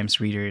Epoch Times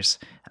readers,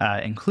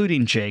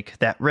 including Jake,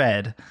 that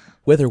read,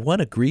 "Whether one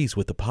agrees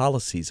with the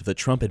policies of the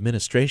Trump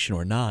administration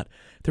or not,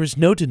 there is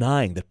no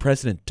denying that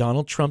President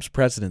Donald Trump's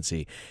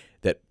presidency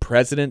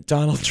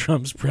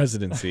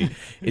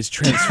is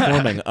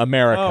transforming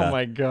America. Oh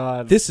my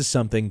God. This is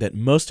something that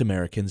most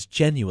Americans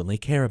genuinely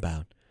care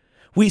about.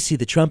 We see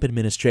the Trump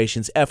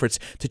administration's efforts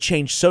to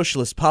change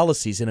socialist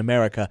policies in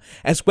America,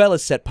 as well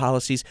as set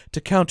policies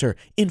to counter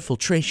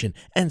infiltration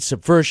and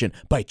subversion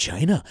by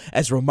China,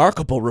 as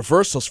remarkable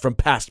reversals from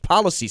past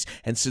policies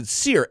and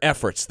sincere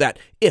efforts that,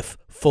 if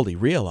fully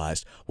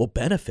realized, will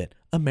benefit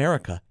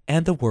America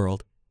and the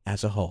world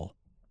as a whole."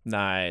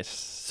 Nice.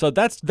 So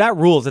that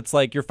rules. It's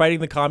like you're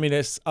fighting the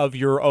communists of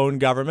your own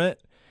government,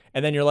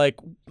 and then you're like,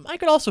 I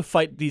could also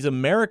fight these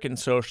American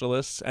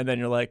socialists, and then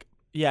you're like,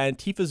 yeah,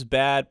 Antifa's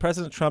bad,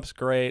 President Trump's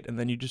great, and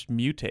then you just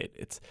mutate.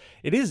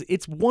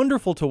 It's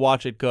wonderful to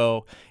watch it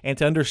go and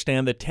to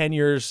understand the 10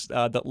 years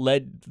that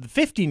led,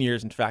 15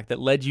 years, in fact, that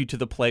led you to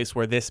the place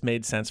where this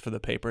made sense for the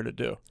paper to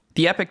do.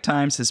 The Epoch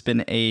Times has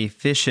been a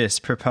vicious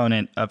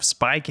proponent of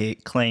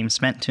Spygate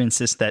claims meant to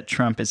insist that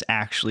Trump is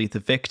actually the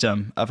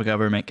victim of a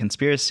government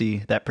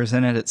conspiracy that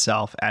presented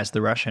itself as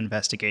the Russia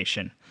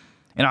investigation.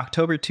 In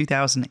October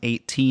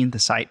 2018, the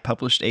site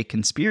published a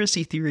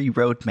conspiracy theory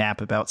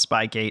roadmap about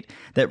Spygate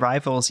that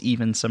rivals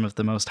even some of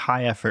the most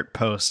high-effort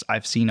posts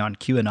I've seen on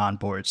QAnon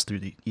boards through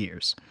the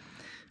years.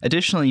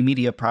 Additionally,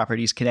 media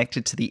properties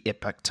connected to the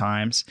Epoch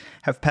Times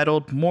have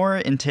peddled more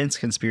intense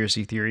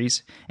conspiracy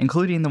theories,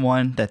 including the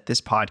one that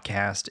this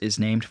podcast is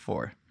named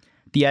for.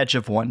 The Edge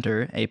of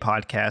Wonder, a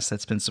podcast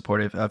that's been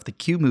supportive of the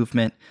Q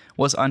movement,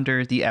 was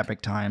under the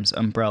Epoch Times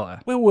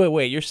umbrella.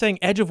 Wait. You're saying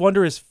Edge of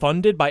Wonder is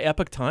funded by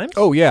Epoch Times?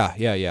 Oh, yeah.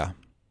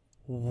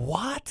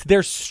 What?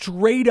 They're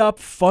straight up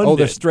funded. Oh,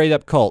 they're straight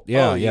up cult.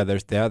 Yeah, Oh, yeah.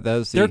 There's that.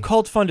 They're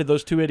cult funded.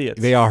 Those two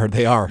idiots. They are.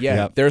 Yeah,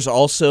 Yep. there's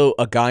also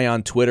a guy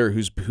on Twitter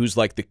who's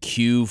like the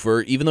Q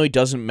even though he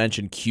doesn't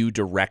mention Q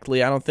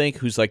directly, I don't think,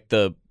 who's like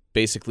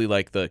basically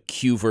like the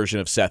Q version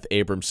of Seth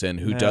Abramson,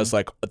 who does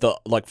like the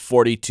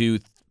 42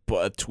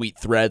 tweet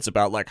threads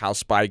about like how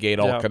Spygate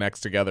all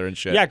connects together and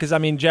shit. Yeah, because I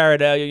mean,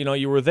 Jared,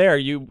 you were there.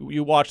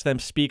 You watched them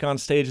speak on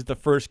stage at the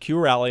first Q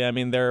rally. I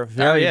mean, they're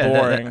very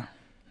boring.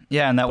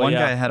 And that one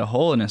guy had a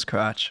hole in his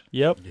crotch.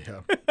 Yep.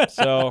 Yeah.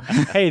 So,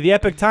 hey, the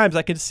Epic Times,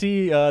 I could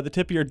see the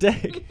tip of your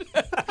dick.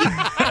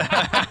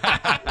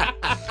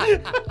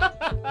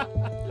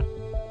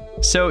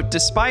 So,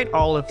 despite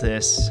all of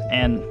this,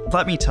 and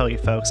let me tell you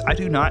folks, I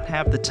do not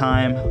have the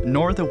time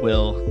nor the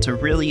will to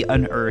really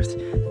unearth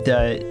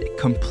the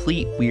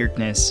complete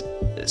weirdness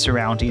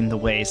surrounding the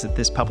ways that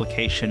this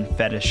publication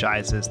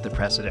fetishizes the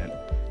president.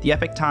 The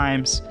Epic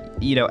Times,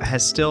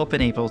 has still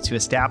been able to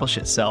establish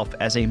itself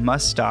as a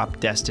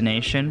must-stop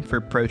destination for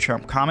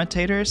pro-Trump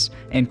commentators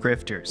and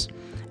grifters.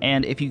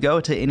 And if you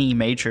go to any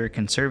major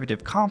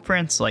conservative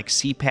conference like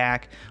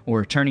CPAC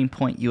or Turning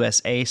Point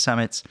USA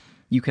summits,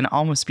 you can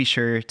almost be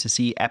sure to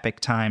see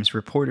Epic Times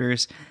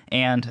reporters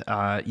and,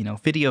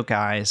 video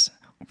guys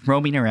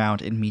roaming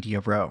around in Media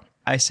Row.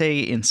 I say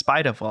in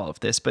spite of all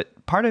of this,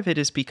 but part of it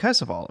is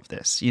because of all of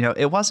this.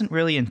 It wasn't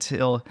really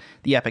until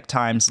the Epic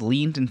Times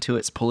leaned into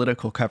its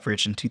political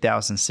coverage in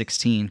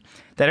 2016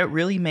 that it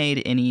really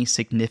made any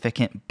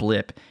significant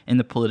blip in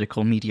the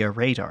political media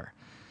radar.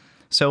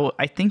 So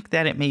I think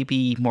that it may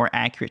be more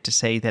accurate to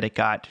say that it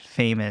got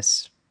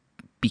famous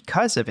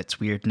because of its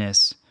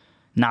weirdness,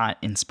 not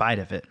in spite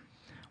of it.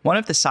 One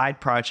of the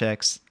side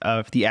projects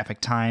of the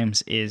Epic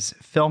Times is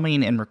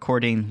filming and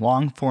recording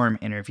long-form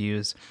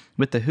interviews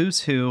with the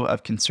who's who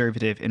of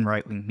conservative and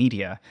right-wing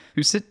media,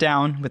 who sit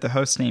down with a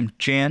host named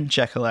Jan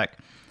Jekielek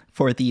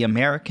for the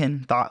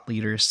American Thought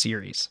Leaders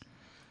series.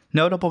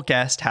 Notable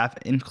guests have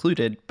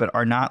included, but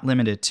are not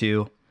limited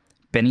to,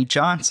 Benny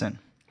Johnson,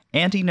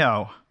 Andy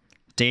Ngo,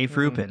 Dave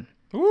Rubin,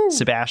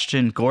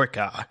 Sebastian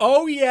Gorka,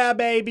 Oh yeah,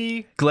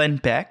 baby. Glenn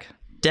Beck,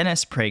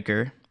 Dennis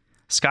Prager,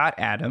 Scott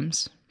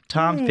Adams,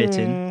 Tom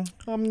Fitton,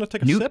 I'm gonna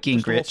take a Newt sip,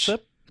 just a little Gingrich,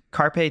 sip.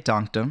 Carpe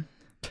Donktum,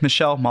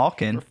 Michelle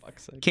Malkin,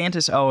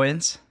 Candace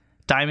Owens,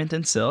 Diamond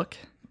and Silk,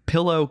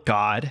 Pillow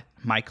God,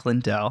 Mike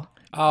Lindell.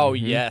 Oh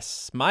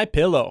yes, My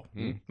Pillow.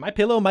 My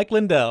Pillow, Mike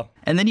Lindell.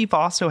 And then you've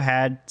also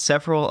had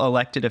several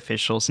elected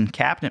officials and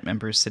cabinet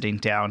members sitting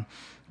down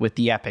with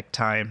the Epic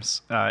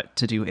Times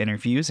to do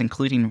interviews,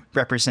 including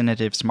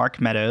Representatives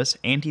Mark Meadows,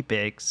 Andy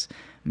Biggs,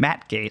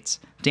 Matt Gaetz,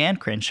 Dan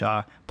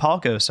Crenshaw,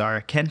 Paul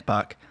Gosar, Ken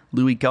Buck,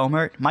 Louis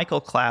Gohmert,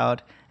 Michael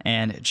Cloud,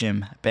 and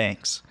Jim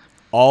Banks.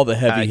 All the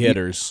heavy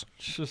hitters.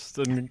 Just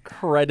an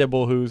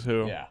incredible who's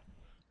who. Yeah.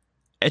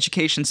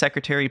 Education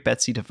Secretary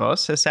Betsy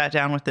DeVos has sat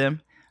down with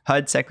them.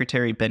 HUD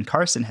Secretary Ben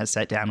Carson has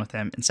sat down with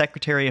them. And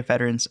Secretary of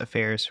Veterans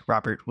Affairs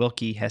Robert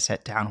Wilkie has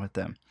sat down with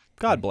them.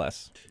 God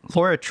bless.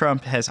 Laura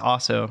Trump has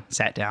also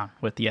sat down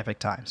with the Epic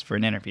Times for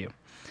an interview.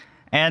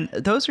 And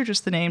those are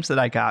just the names that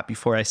I got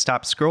before I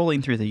stopped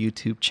scrolling through the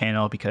YouTube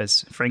channel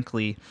because,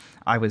 frankly,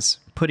 I was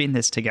putting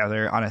this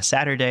together on a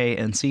Saturday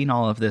and seeing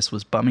all of this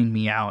was bumming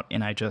me out,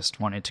 and I just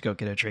wanted to go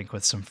get a drink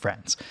with some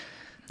friends.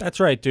 That's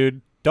right,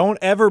 dude. Don't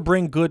ever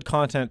bring good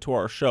content to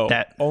our show.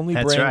 Only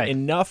that's bring right.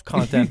 enough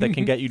content that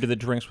can get you to the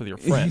drinks with your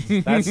friends.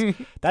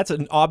 That's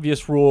an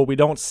obvious rule. We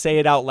don't say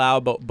it out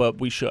loud, but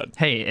we should.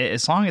 Hey,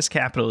 as long as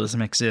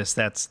capitalism exists,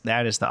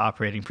 that is the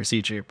operating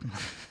procedure.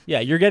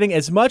 Yeah, you're getting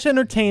as much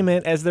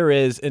entertainment as there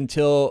is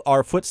until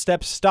our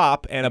footsteps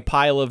stop and a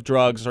pile of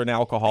drugs and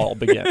alcohol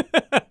begin.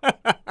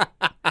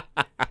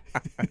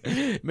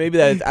 Maybe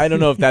that, I don't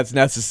know if that's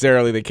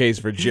necessarily the case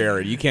for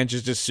Jared. You can't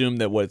just assume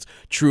that what's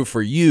true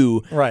for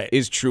you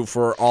is true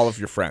for all of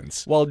your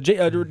friends. Well,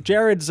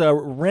 Jared's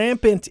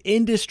rampant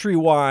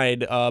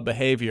industry-wide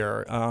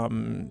behavior, I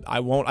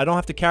don't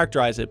have to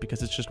characterize it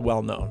because it's just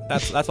well known.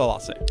 That's all I'll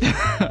say.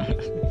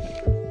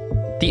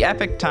 The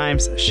Epic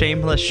Times'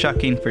 shameless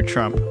shucking for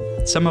Trump,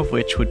 some of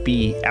which would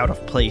be out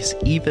of place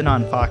even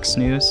on Fox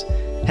News,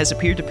 has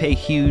appeared to pay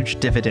huge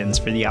dividends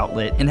for the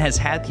outlet and has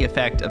had the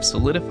effect of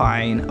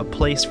solidifying a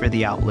place for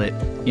the outlet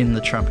in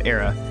the Trump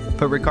era.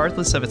 But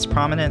regardless of its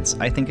prominence,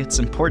 I think it's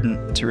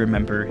important to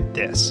remember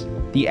this.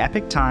 The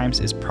Epic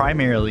Times is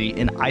primarily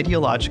an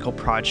ideological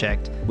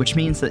project, which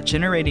means that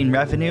generating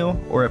revenue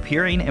or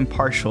appearing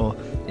impartial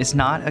is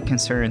not a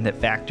concern that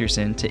factors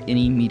into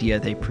any media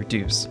they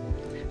produce.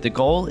 The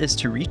goal is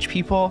to reach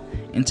people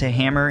and to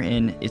hammer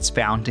in its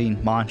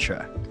founding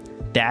mantra.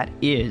 That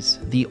is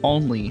the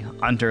only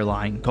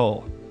underlying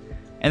goal.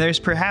 And there's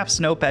perhaps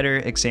no better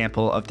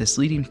example of this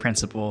leading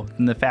principle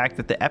than the fact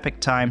that the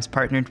Epic Times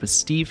partnered with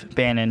Steve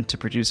Bannon to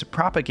produce a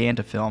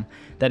propaganda film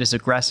that is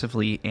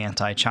aggressively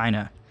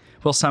anti-China.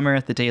 Will Sommer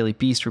at the Daily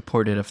Beast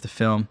reported of the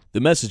film.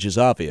 The message is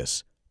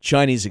obvious.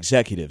 Chinese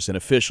executives and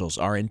officials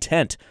are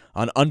intent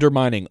on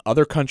undermining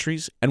other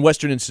countries, and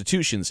Western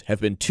institutions have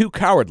been too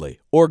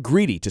cowardly or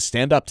greedy to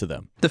stand up to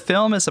them. The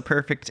film is a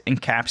perfect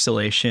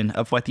encapsulation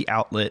of what the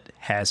outlet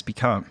has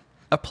become.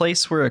 a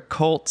place where a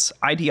cult's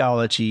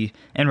ideology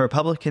and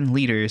Republican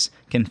leaders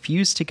can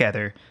fuse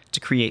together to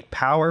create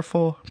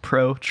powerful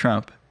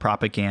pro-Trump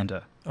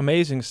propaganda.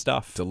 Amazing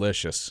stuff.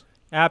 Delicious.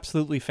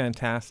 Absolutely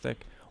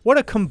fantastic. What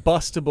a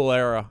combustible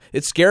era.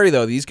 It's scary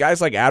though. These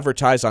guys like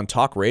advertise on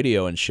talk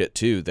radio and shit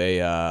too. They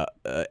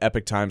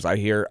Epic Times. I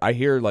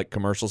hear like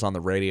commercials on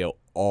the radio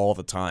all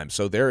the time.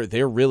 So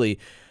they're really.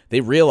 They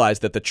realize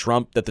that the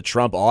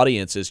Trump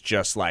audience is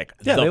just like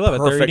the they love it.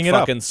 They're perfect eating it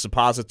fucking up.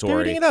 suppository.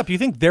 They're eating it up. You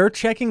think they're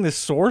checking the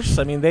source?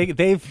 I mean,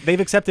 they've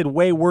accepted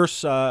way worse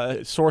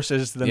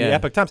sources than the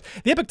Epic Times.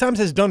 The Epic Times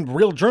has done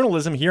real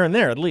journalism here and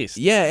there, at least.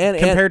 Yeah, and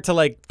compared to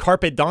like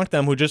Carpe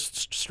Donkdom, who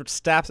just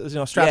straps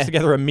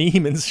together a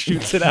meme and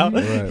shoots it out.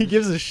 Right. He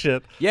gives a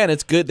shit. Yeah, and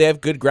it's good. They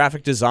have good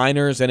graphic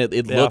designers, and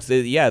it looks.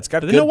 It's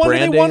got good no wonder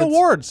branding. they won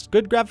awards.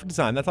 Good graphic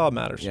design. That's all that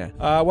matters. Yeah.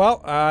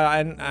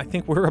 And I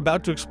think we're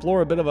about to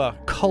explore a bit of a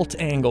cult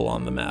angle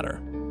on the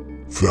matter.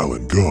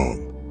 Falun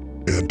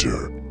Gong,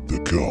 enter the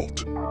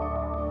cult.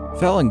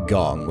 Falun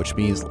Gong, which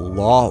means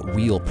law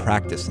wheel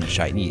practice in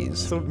Chinese.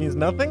 So it means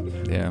nothing?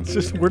 Yeah. It's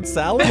just word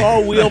salad? Law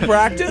wheel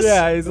practice?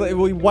 Yeah. It's like,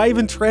 well, why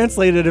even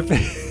translate it if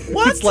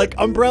it's like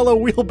umbrella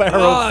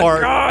wheelbarrow fart?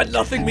 Oh, God,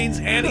 nothing means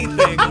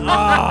anything.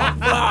 Oh,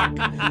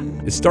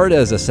 fuck. It started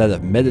as a set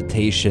of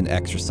meditation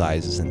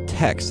exercises and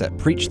texts that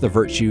preach the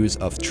virtues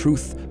of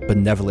truth,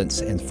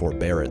 benevolence, and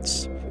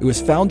forbearance. It was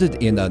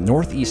founded in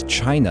northeast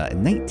China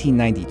in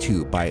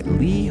 1992 by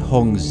Li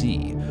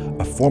Hongzhi,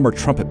 a former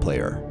trumpet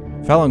player.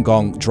 Falun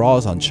Gong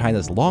draws on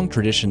China's long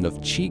tradition of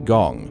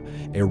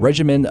Qigong, a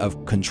regimen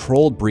of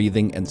controlled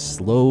breathing and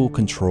slow,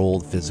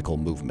 controlled physical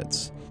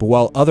movements. But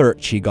while other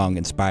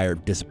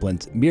Qigong-inspired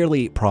disciplines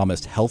merely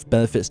promised health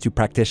benefits to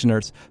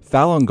practitioners,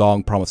 Falun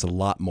Gong promised a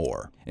lot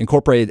more,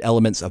 incorporated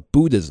elements of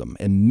Buddhism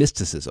and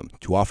mysticism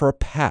to offer a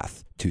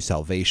path to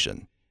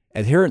salvation.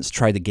 Adherents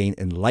tried to gain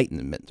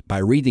enlightenment by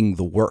reading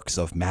the works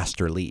of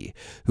Master Li,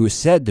 who is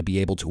said to be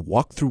able to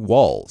walk through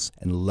walls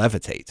and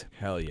levitate.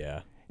 Hell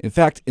yeah. In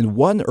fact, in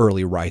one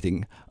early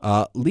writing,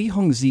 Li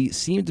Hongzhi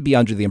seemed to be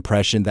under the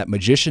impression that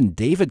magician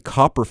David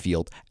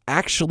Copperfield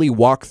actually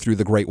walked through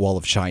the Great Wall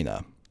of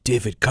China.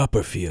 David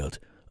Copperfield,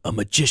 a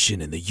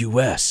magician in the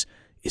U.S.,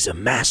 is a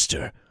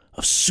master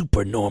of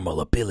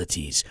supernormal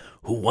abilities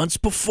who once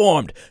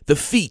performed the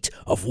feat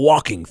of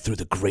walking through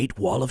the Great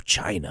Wall of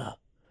China.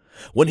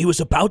 When he was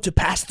about to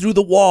pass through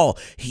the wall,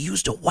 he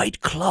used a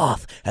white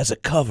cloth as a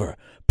cover,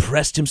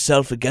 pressed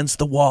himself against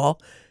the wall,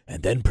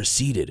 and then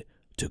proceeded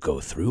to go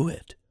through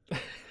it.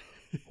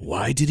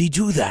 Why did he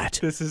do that?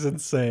 This is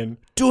insane.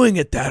 Doing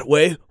it that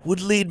way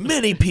would lead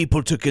many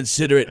people to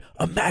consider it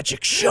a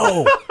magic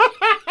show.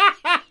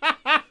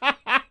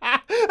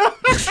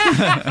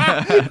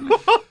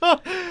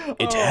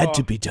 It had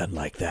to be done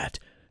like that,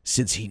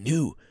 since he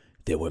knew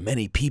there were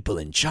many people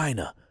in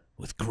China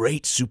with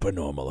great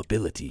supernormal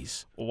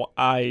abilities.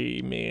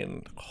 I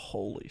mean,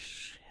 holy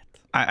shit.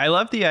 I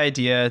love the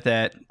idea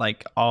that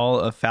like all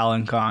of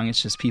Falun Gong is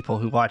just people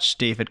who watch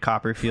David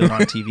Copperfield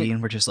on TV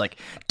and we're just like,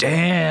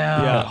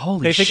 damn,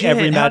 holy shit. They think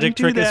every magic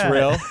trick is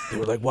real. They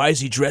were like, why is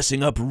he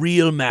dressing up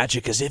real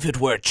magic as if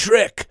it were a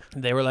trick?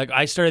 They were like,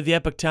 I started the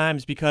Epic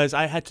Times because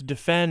I had to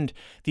defend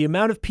the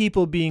amount of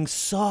people being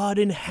sawed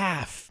in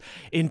half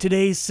in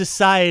today's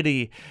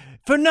society.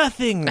 For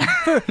nothing,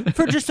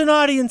 for just an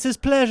audience's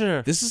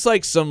pleasure. This is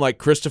like some like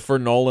Christopher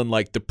Nolan,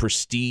 like the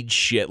Prestige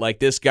shit. Like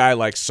this guy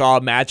like saw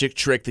a magic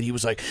trick that he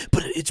was like,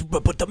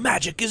 but the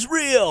magic is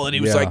real, and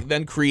he was like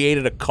then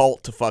created a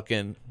cult to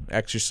fucking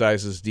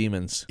exorcise his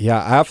demons.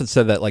 Yeah, I often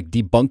said that like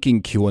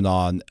debunking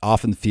QAnon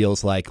often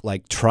feels like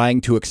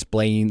trying to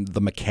explain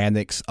the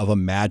mechanics of a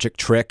magic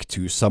trick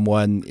to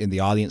someone in the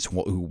audience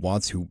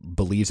who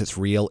believes it's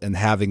real, and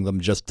having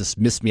them just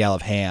dismiss me out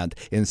of hand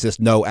and insist,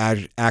 no,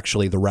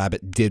 actually the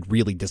rabbit did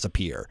really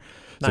disappear.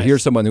 So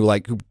here's someone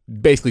who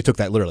basically took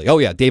that literally. Oh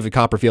yeah, David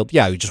Copperfield.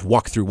 Yeah, he just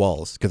walked through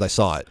walls because I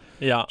saw it.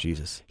 Yeah.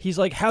 Jesus. He's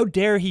like, how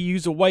dare he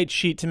use a white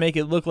sheet to make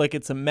it look like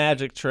it's a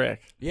magic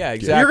trick? Yeah,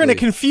 exactly. You're going to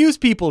confuse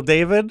people,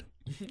 David.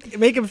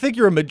 Make him think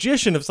you're a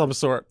magician of some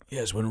sort.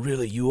 Yes, when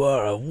really you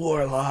are a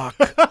warlock.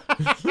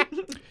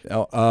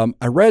 Now,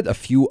 I read a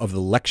few of the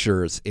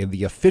lectures in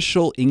the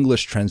official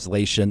English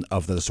translation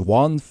of the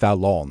Zhuang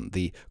Falun,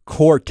 the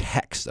core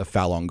text of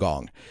Falun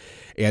Gong.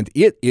 And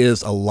it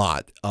is a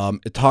lot.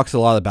 It talks a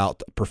lot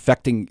about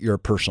perfecting your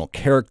personal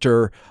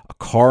character,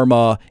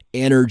 karma,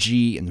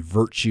 energy, and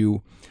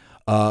virtue.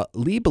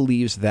 Li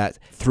believes that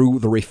through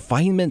the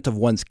refinement of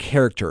one's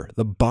character,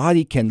 the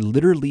body can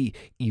literally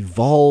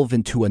evolve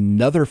into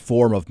another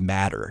form of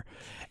matter.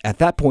 At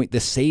that point,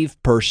 the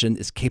saved person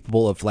is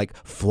capable of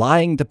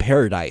flying to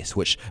paradise,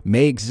 which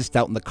may exist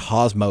out in the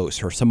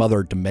cosmos or some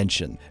other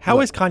dimension. How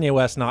is Kanye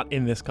West not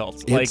in this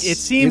cult? It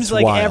seems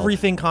like wild.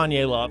 Everything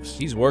Kanye loves.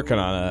 He's working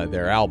on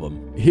their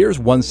album. Here's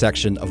one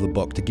section of the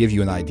book to give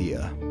you an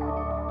idea.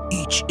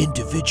 Each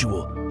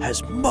individual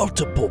has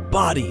multiple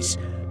bodies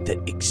that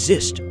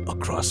exist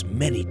across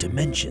many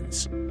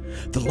dimensions.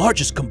 The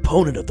largest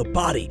component of the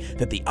body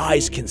that the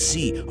eyes can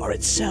see are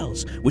its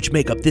cells, which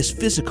make up this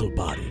physical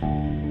body.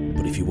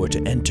 But if you were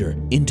to enter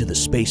into the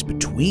space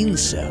between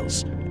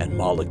cells and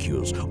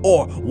molecules,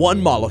 or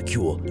one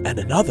molecule and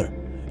another,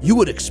 you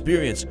would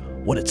experience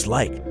what it's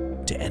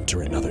like to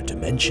enter another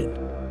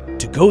dimension.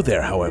 To go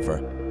there, however,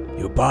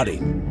 your body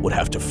would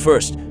have to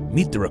first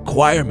meet the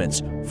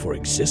requirements for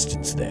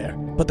existence there.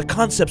 But the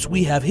concepts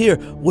we have here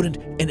wouldn't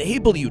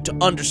enable you to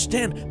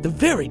understand the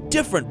very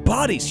different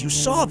bodies you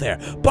saw there,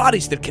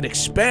 bodies that can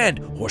expand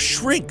or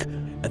shrink,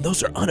 and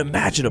those are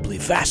unimaginably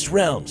vast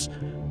realms.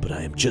 But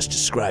I am just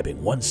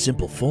describing one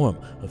simple form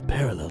of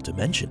parallel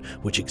dimension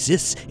which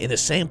exists in the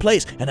same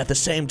place and at the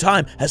same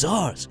time as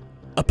ours.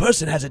 A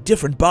person has a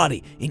different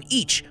body in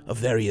each of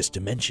various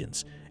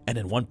dimensions, and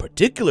in one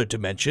particular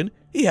dimension,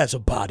 he has a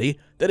body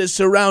that is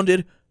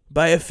surrounded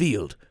by a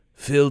field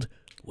filled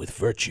with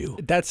virtue.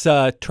 That's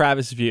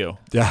Travis' view.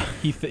 Yeah.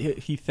 He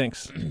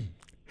thinks.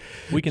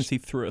 We can see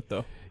through it,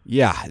 though.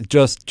 Yeah,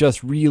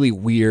 just really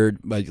weird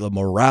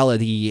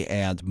morality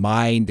and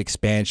mind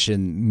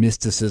expansion,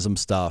 mysticism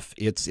stuff.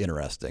 It's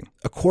interesting.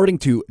 According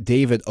to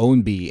David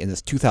Ownby in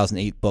his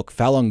 2008 book,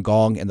 Falun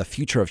Gong and the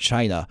Future of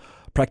China,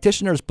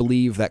 practitioners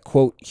believe that,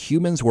 quote,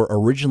 humans were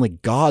originally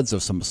gods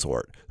of some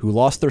sort who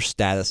lost their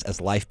status as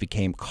life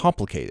became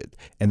complicated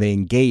and they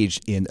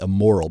engaged in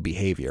immoral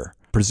behavior.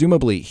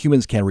 Presumably,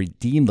 humans can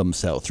redeem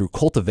themselves through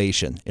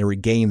cultivation and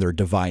regain their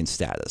divine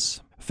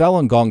status.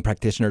 Falun Gong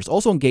practitioners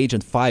also engage in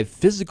 5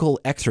 physical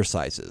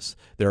exercises.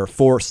 There are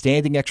 4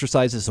 standing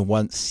exercises and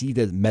 1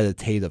 seated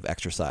meditative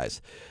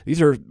exercise.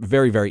 These are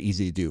very, very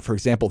easy to do. For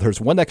example,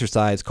 there's one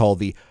exercise called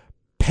the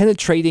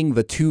Penetrating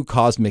the 2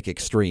 Cosmic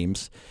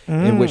Extremes,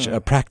 in which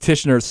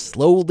practitioners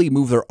slowly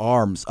move their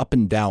arms up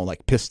and down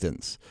like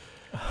pistons.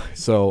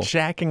 So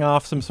jacking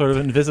off some sort of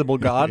invisible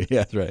god? Yeah,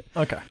 that's right.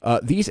 Okay.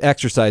 These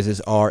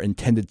exercises are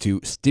intended to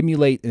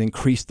stimulate and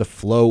increase the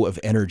flow of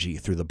energy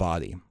through the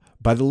body.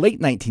 By the late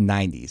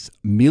 1990s,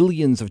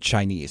 millions of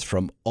Chinese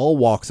from all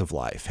walks of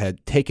life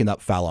had taken up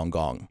Falun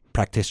Gong.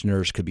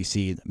 Practitioners could be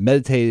seen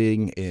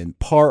meditating in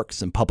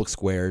parks and public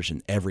squares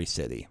in every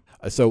city.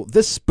 So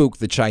this spooked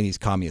the Chinese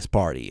Communist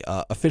Party.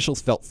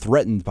 Officials felt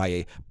threatened by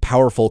a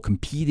powerful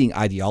competing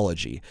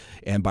ideology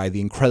and by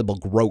the incredible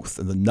growth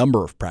in the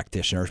number of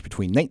practitioners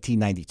between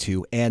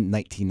 1992 and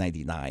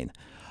 1999.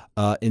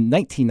 In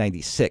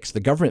 1996, the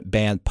government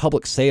banned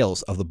public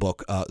sales of the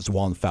book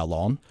Zhuang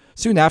Falun.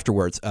 Soon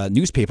afterwards,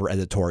 newspaper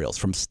editorials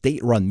from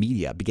state-run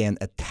media began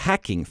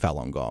attacking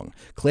Falun Gong,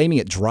 claiming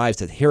it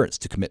drives adherents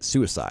to commit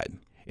suicide.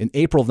 In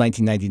April of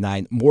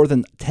 1999, more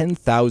than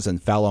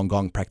 10,000 Falun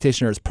Gong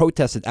practitioners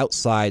protested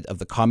outside of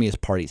the Communist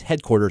Party's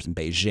headquarters in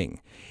Beijing.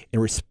 In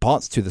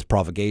response to this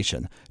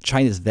provocation,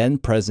 China's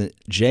then-president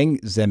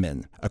Jiang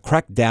Zemin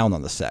cracked down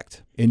on the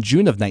sect. In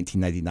June of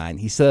 1999,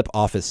 he set up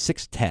Office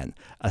 610,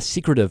 a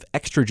secretive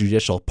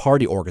extrajudicial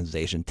party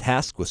organization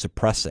tasked with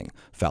suppressing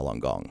Falun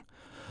Gong.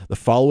 The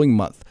following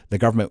month, the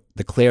government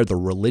declared the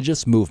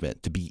religious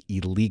movement to be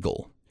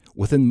illegal.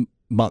 Within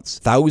months,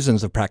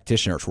 thousands of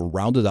practitioners were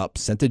rounded up,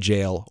 sent to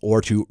jail,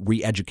 or to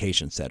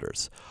re-education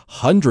centers.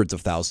 Hundreds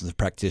of thousands of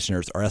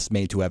practitioners are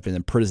estimated to have been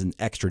imprisoned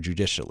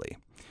extrajudicially.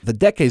 The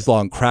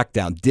decades-long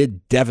crackdown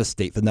did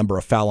devastate the number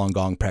of Falun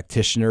Gong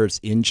practitioners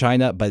in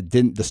China, but it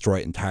didn't destroy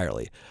it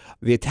entirely.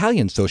 The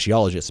Italian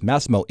sociologist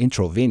Massimo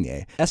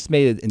Introvigne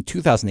estimated in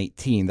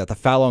 2018 that the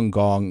Falun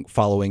Gong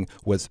following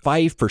was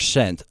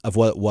 5% of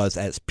what it was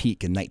at its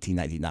peak in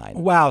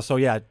 1999. Wow, so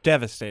yeah,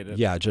 devastated.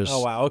 Yeah, just...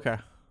 Oh, wow, okay.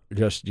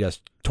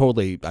 Just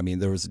totally, I mean,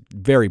 there was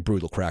very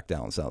brutal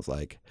crackdown, sounds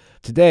like.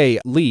 Today,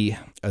 Li,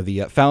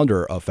 the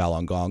founder of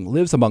Falun Gong,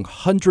 lives among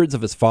hundreds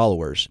of his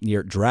followers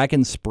near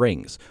Dragon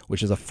Springs,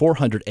 which is a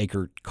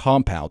 400-acre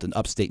compound in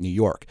upstate New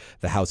York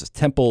that houses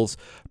temples,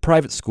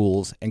 private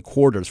schools, and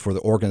quarters for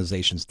the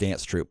organization's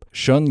dance troupe,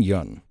 Shun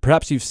Yun.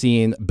 Perhaps you've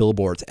seen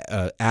billboards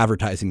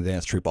advertising the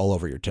dance troupe all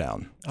over your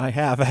town. I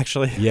have,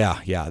 actually. Yeah,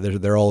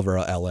 they're all over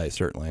LA,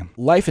 certainly.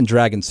 Life in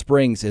Dragon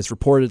Springs is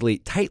reportedly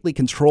tightly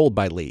controlled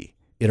by Li.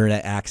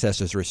 Internet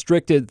access is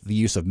restricted, the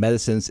use of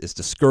medicines is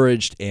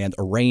discouraged, and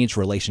arranged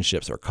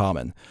relationships are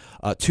common.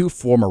 2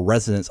 former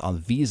residents on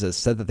visas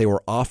said that they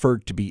were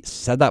offered to be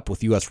set up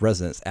with U.S.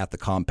 residents at the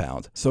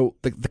compound. So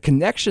the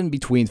connection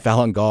between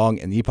Falun Gong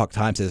and Epoch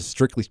Times has,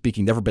 strictly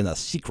speaking, never been a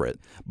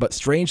secret. But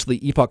strangely,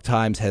 Epoch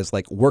Times has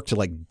worked to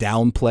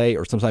downplay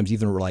or sometimes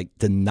even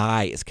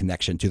deny its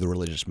connection to the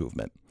religious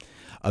movement.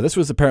 This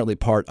was apparently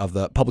part of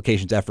the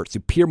publication's efforts to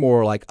appear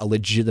more like a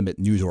legitimate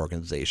news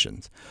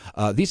organization.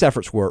 These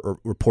efforts were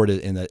reported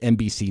in an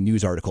NBC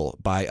News article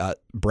by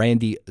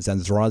Brandy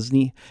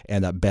Zanzrozny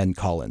and Ben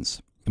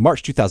Collins. In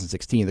March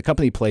 2016, the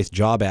company placed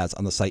job ads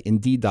on the site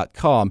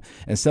Indeed.com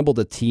and assembled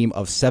a team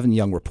of 7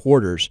 young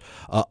reporters,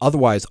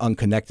 otherwise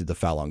unconnected to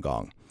Falun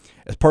Gong.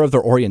 As part of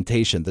their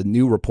orientation, the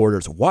new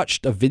reporters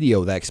watched a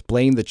video that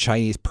explained the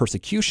Chinese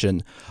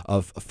persecution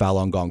of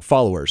Falun Gong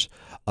followers.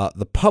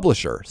 The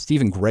publisher,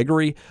 Stephen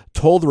Gregory,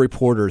 told the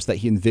reporters that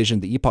he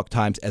envisioned the Epoch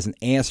Times as an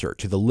answer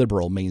to the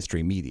liberal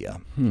mainstream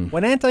media.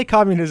 When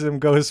anti-communism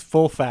goes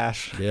full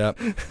fash, yep.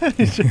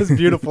 it's just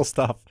beautiful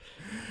stuff.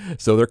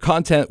 So their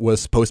content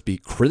was supposed to be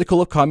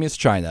critical of communist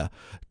China,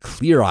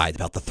 clear-eyed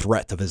about the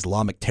threat of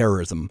Islamic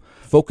terrorism,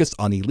 focused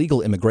on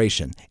illegal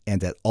immigration,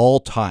 and at all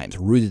times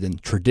rooted in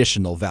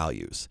traditional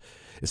values.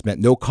 This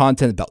meant no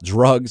content about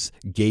drugs,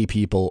 gay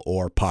people,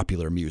 or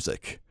popular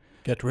music.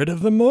 Get rid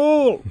of them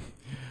all.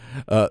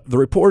 The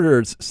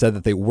reporters said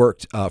that they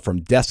worked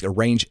from desks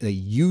arranged in a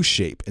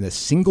U-shape in a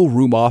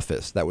single-room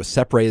office that was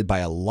separated by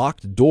a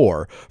locked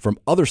door from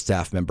other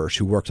staff members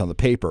who worked on the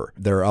paper.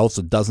 There are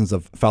also dozens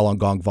of Falun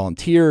Gong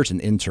volunteers and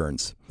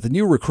interns. The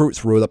new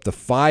recruits wrote up to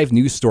 5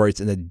 news stories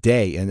in a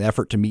day in an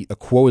effort to meet a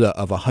quota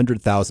of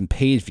 100,000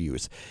 page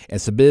views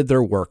and submitted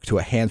their work to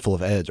a handful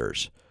of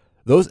editors.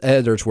 Those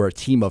editors were a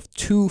team of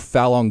 2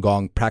 Falun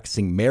Gong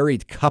practicing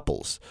married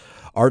couples.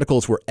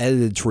 Articles were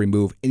edited to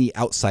remove any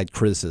outside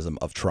criticism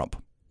of Trump.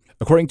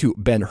 According to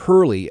Ben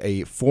Hurley,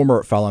 a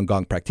former Falun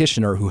Gong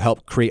practitioner who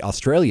helped create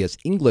Australia's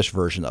English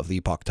version of the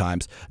Epoch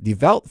Times,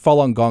 devout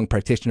Falun Gong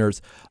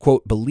practitioners,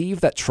 quote, believe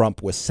that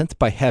Trump was sent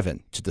by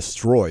heaven to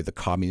destroy the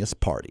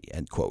Communist Party,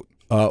 end quote.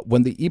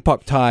 When the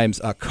Epoch Times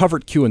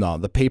covered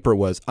QAnon, the paper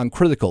was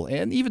uncritical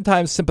and even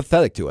times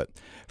sympathetic to it.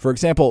 For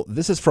example,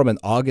 this is from an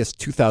August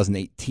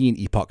 2018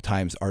 Epoch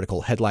Times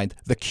article headlined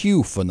The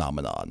Q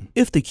Phenomenon.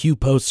 If the Q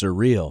posts are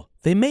real,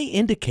 they may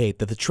indicate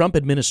that the Trump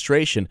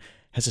administration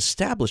has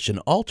established an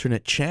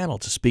alternate channel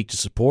to speak to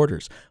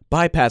supporters,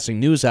 bypassing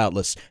news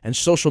outlets and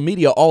social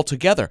media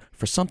altogether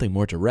for something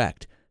more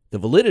direct. The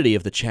validity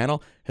of the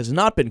channel has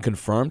not been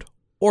confirmed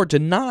or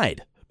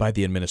denied by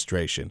the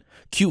administration.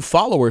 Q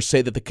followers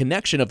say that the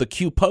connection of the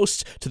Q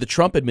posts to the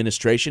Trump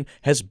administration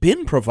has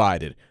been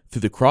provided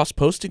through the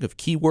cross-posting of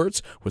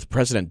keywords with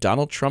President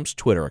Donald Trump's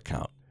Twitter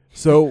account.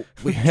 So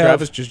we have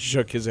Travis just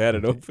shook his head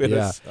at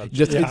it's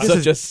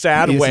such a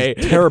sad way. A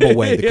terrible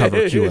way to cover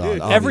QAnon.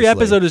 Obviously. Every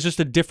episode is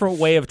just a different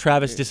way of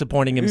Travis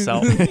disappointing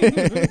himself.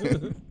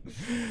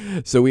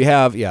 So we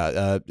have,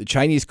 a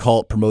Chinese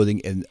cult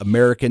promoting an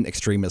American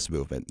extremist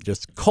movement,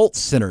 just cult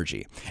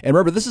synergy. And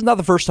remember, this is not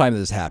the first time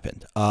this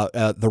happened.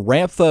 The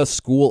Ramtha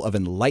School of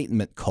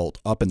Enlightenment cult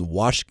up in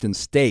Washington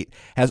State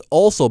has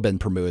also been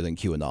promoting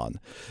QAnon.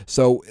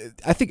 So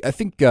I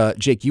think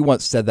Jake, you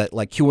once said that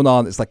like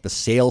QAnon is like the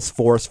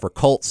Salesforce for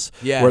cults,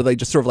 where they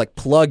just sort of like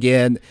plug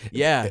in,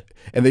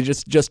 and they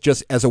just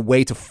as a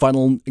way to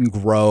funnel and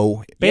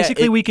grow.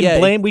 Basically, we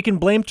can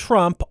blame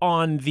Trump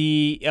on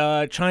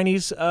the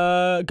Chinese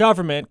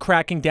government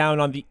cracking down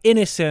on the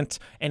innocent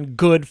and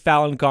good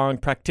Falun Gong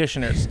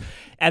practitioners.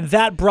 And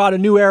that brought a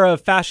new era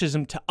of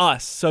fascism to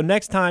us. So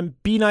next time,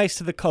 be nice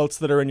to the cults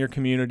that are in your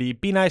community.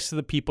 Be nice to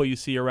the people you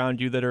see around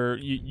you that are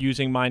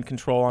using mind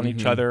control on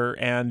each other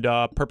and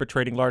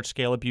perpetrating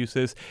large-scale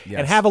abuses.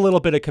 And have a little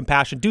bit of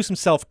compassion. Do some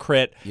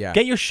self-crit.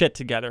 Get your shit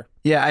together.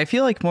 Yeah, I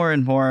feel like more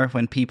and more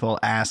when people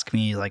ask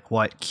me like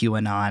what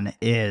QAnon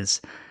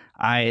is,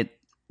 I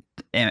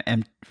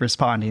am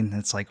responding.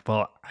 It's like,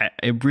 well,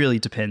 it really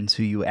depends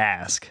who you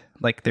ask.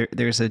 Like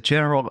there's a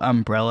general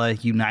umbrella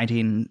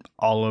uniting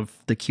all of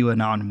the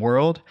QAnon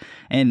world,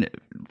 and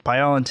by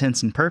all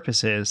intents and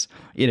purposes,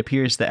 it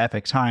appears the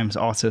Epoch Times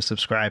also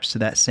subscribes to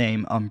that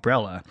same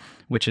umbrella,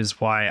 which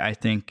is why I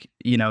think,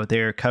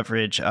 their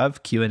coverage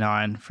of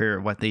QAnon for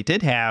what they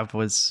did have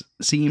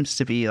seems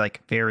to be like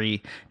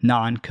very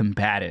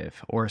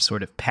non-combative or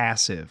sort of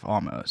passive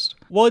almost.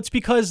 Well, it's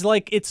because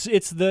like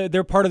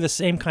they're part of the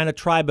same kind of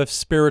tribe of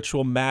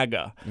spiritual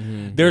MAGA.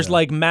 There's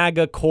like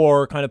MAGA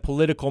core kind of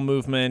political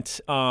movement,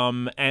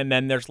 and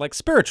then there's like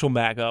spiritual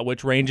MAGA,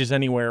 which ranges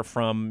anywhere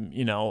from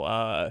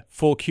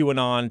full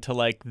QAnon to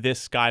like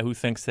this guy who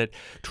thinks that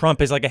Trump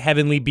is like a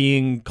heavenly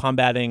being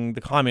combating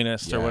the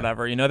communists or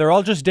whatever. They're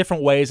all just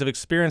different ways of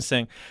experiencing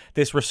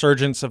this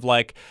resurgence of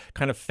like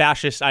kind of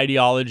fascist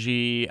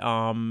ideology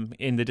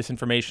in the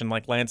disinformation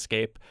like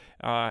landscape.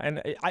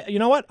 And you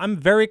know what? I'm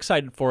very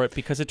excited for it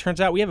because it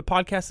turns out we have a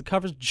podcast that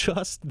covers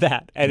just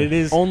that, and it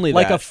is only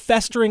like that. a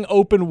festering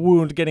open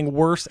wound getting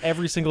worse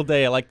every single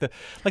day, like the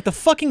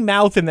fucking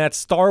mouth in that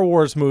Star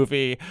Wars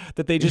movie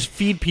that they just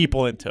feed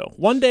people into.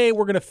 One day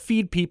we're gonna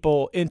feed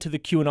people into the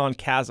QAnon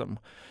chasm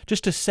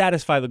just to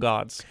satisfy the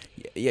gods.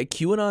 Yeah,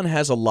 QAnon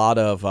has a lot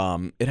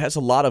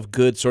of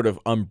good sort of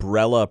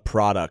umbrella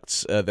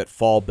products that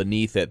fall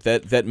beneath it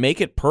that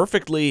make it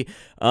perfectly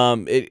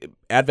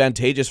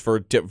advantageous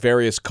for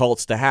various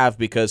cults to have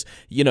because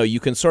you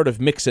can sort of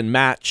mix and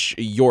match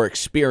your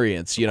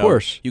experience. Of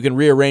course, you can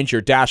rearrange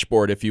your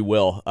dashboard, if you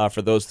will,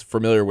 for those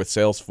familiar with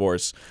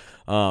Salesforce.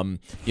 Wow.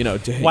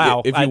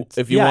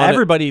 If you want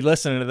everybody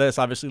listening to this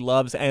obviously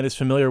loves and is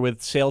familiar with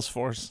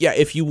Salesforce. Yeah,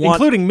 if you want,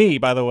 including me,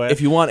 by the way. If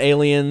you want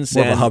aliens,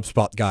 more of a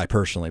HubSpot guy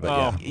personally,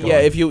 but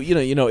if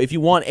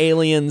you want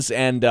aliens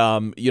and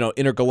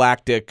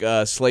intergalactic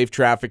slave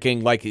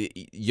trafficking, like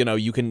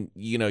you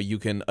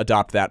can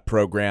adopt that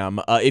program.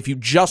 If you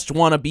just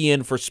want to be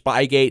in for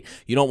Spygate,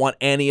 you don't want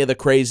any of the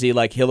crazy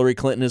like Hillary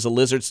Clinton is a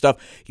lizard stuff.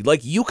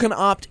 You can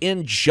opt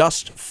in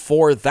just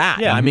for that.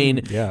 Yeah, I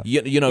mean,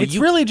 it's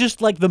really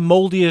just like the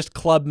moldiest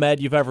Club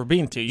Med you've ever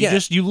been to.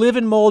 You live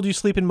in mold, you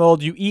sleep in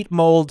mold, you eat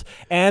mold,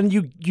 and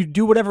you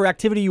do whatever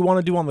activity you want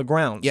to do on the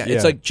ground. Yeah,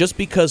 it's like just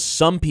because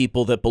some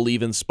people that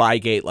believe in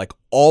Spygate like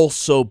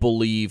also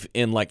believe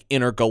in like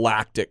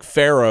intergalactic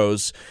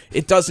pharaohs,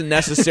 it doesn't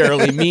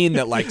necessarily mean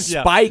that like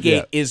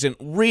Spygate isn't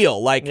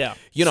real. Like,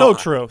 you know, so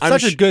true.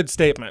 Such a good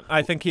statement.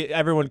 I think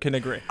everyone can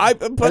agree.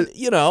 But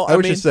you know, I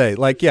would just say,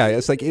 like,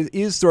 it's like it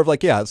is sort of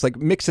like, it's like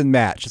mix and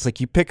match. It's like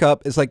you pick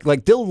up. It's like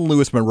Dylan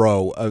Lewis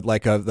Monroe,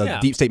 the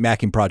Deep State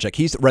Macking Project.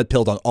 He's red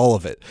pilled on all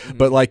of it,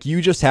 but like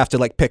you just have to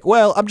like pick.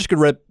 Well, I'm just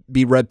gonna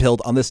be red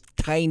pilled on this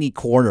tiny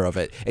corner of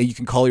it, and you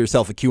can call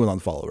yourself a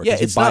QAnon follower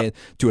because you buy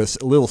into a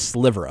little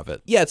sliver of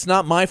it. Yeah, it's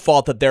not my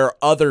fault that there are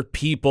other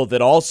people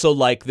that also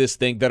like this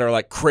thing that are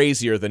like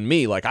crazier than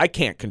me. Like I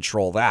can't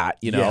control that,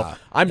 you know.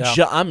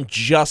 I'm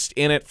just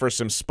in it for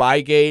some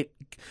Spygate,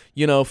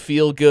 you know,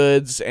 feel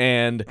goods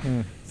and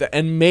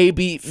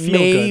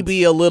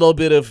maybe a little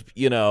bit of,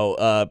 you know,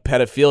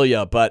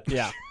 pedophilia, but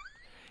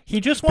he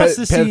just wants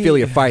to see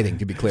pedophilia fighting,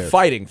 to be clear.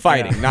 Fighting,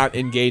 not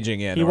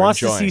engaging in. He wants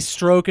to see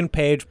Stroke and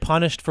Page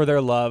punished for their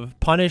love,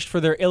 punished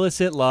for their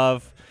illicit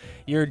love.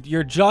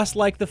 You're just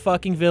like the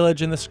fucking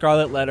Village in the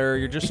Scarlet Letter.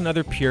 You're just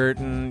another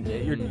Puritan.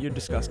 You're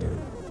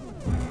disgusting.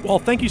 Well,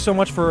 thank you so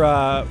much for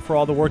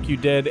all the work you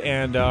did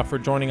and for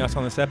joining us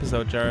on this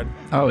episode, Jared.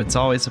 Oh, it's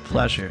always a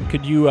pleasure.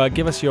 Could you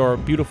give us your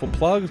beautiful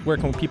plugs? Where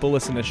can people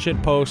listen to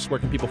shitposts? Where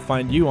can people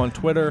find you on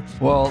Twitter?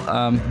 Well,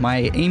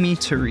 my Amy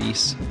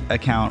Therese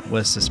account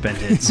was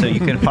suspended, so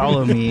you can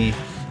follow me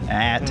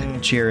at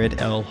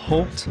Jared L.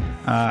 Holt.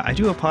 I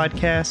do a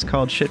podcast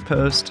called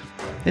Shitpost.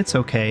 It's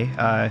okay.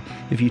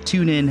 If you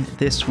tune in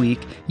this week,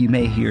 you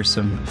may hear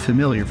some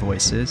familiar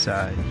voices.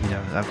 You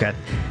know, I've got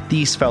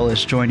these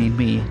fellas joining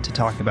me to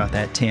talk about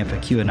that Tampa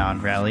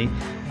QAnon rally.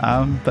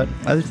 But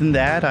other than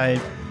that,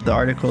 the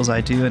articles I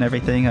do and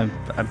everything,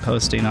 I'm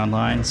posting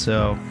online.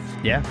 So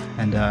yeah,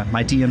 and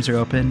my DMs are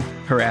open.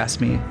 Harass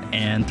me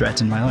and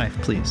threaten my life,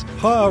 please.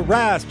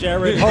 Harass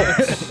Jared Holt.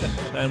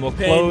 And we'll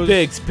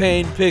close.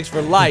 Paying pigs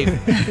for life.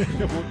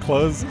 We'll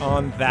close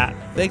on that.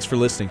 Thanks for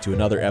listening to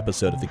another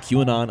episode of the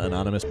QAnon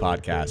Anonymous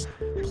podcast.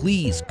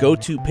 Please go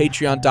to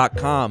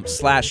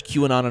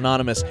patreon.com/QAnon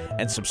Anonymous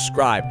and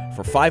subscribe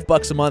for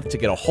 $5 a month to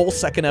get a whole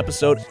second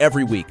episode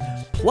every week,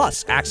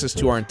 plus access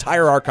to our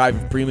entire archive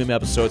of premium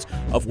episodes,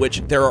 of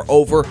which there are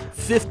over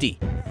 50.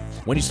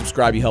 When you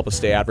subscribe, you help us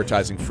stay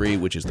advertising free,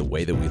 which is the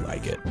way that we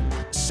like it.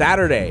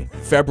 Saturday,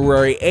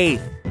 February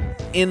 8th,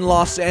 in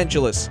Los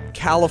Angeles,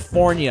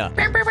 California.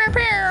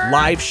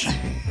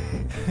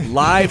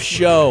 Live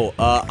show.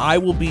 I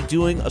will be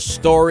doing a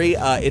story.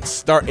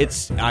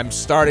 I'm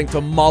starting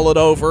to mull it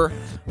over.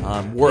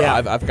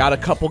 I've got a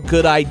couple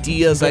good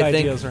ideas. I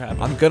think ideas are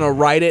happening. I'm gonna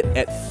write it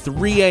at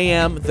 3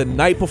 a.m. the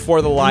night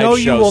before the live show. No,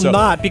 you will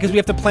not, because we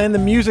have to plan the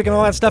music and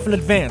all that stuff in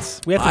advance.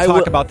 We have to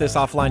talk about this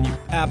offline. You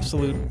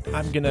absolute.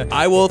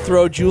 I will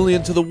throw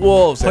Julian to the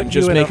wolves and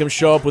just make him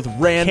show up with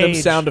random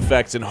sound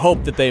effects and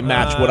hope that they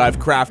match what I've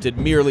crafted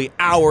merely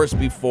hours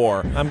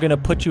before. I'm gonna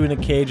put you in a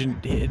cage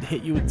and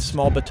hit you with a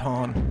small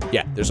baton.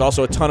 Yeah, there's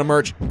also a ton of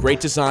merch, great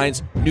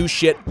designs, new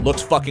shit,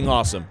 looks fucking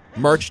awesome.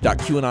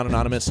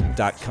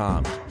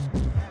 Merch.QAnonanonymous.com.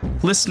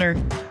 Listener,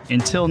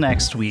 until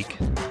next week,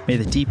 may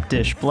the deep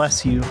dish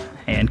bless you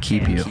and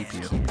keep you.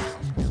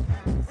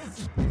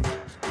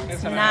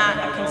 It's not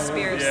a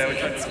conspiracy,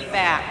 it's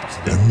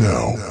fact. And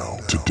now,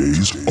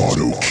 today's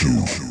auto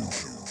cue.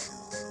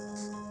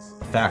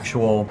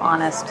 Factual,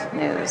 honest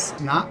news.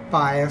 Not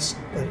biased,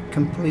 but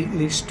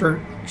completely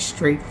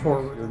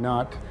straightforward. You're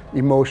not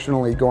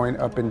emotionally going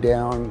up and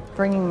down.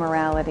 Bringing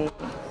morality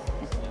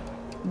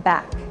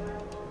back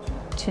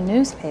to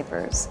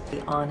newspapers.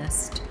 The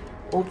honest,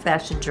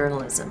 old-fashioned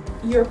journalism.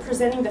 You're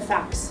presenting the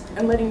facts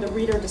and letting the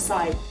reader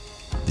decide.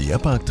 The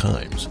Epoch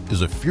Times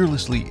is a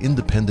fearlessly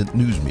independent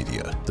news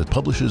media that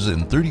publishes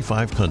in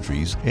 35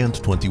 countries and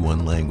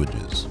 21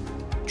 languages.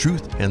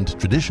 Truth and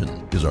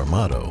tradition is our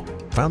motto.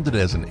 Founded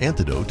as an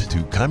antidote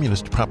to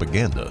communist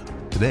propaganda,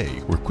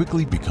 today we're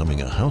quickly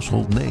becoming a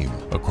household name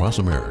across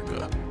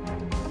America.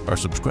 Our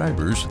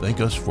subscribers thank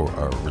us for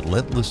our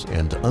relentless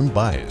and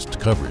unbiased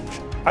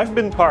coverage. I've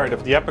been part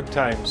of the Epoch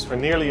Times for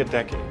nearly a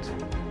decade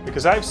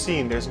because I've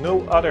seen there's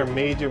no other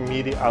major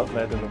media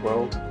outlet in the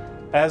world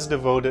as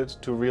devoted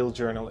to real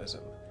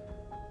journalism.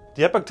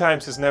 The Epoch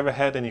Times has never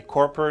had any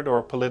corporate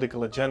or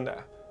political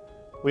agenda.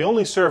 We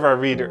only serve our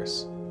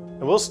readers,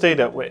 and we'll stay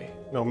that way,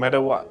 no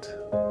matter what.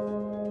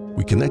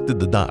 We connected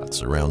the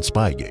dots around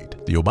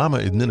Spygate, the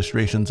Obama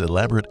administration's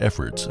elaborate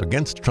efforts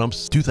against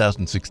Trump's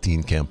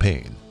 2016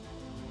 campaign.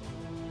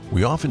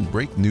 We often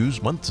break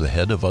news months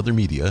ahead of other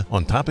media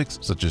on topics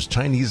such as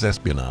Chinese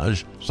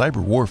espionage,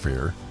 cyber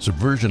warfare,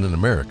 subversion in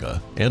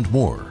America, and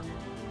more.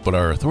 But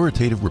our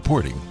authoritative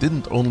reporting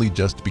didn't only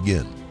just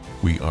begin.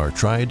 We are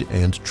tried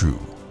and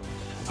true.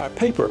 Our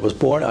paper was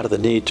born out of the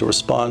need to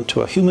respond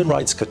to a human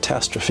rights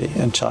catastrophe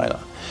in China.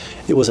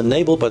 It was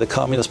enabled by the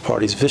Communist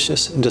Party's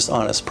vicious and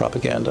dishonest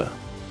propaganda.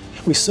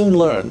 We soon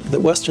learned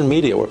that Western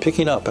media were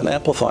picking up and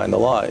amplifying the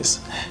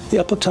lies. The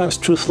Epoch Times'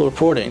 truthful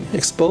reporting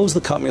exposed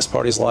the Communist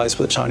Party's lies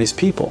for the Chinese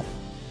people.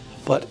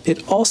 But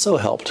it also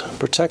helped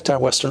protect our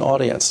Western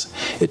audience.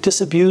 It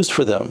disabused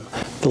for them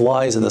the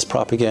lies in this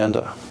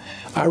propaganda.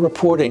 Our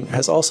reporting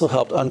has also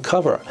helped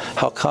uncover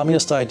how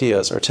communist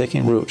ideas are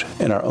taking root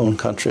in our own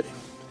country.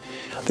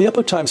 The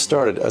Epoch Times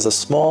started as a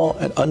small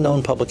and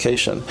unknown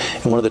publication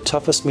in one of the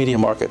toughest media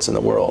markets in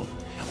the world.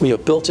 We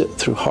have built it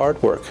through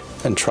hard work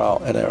and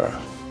trial and error.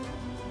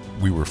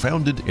 We were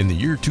founded in the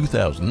year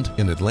 2000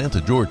 in Atlanta,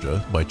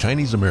 Georgia, by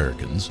Chinese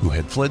Americans who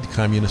had fled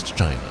communist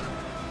China.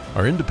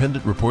 Our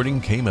independent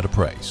reporting came at a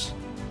price.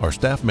 Our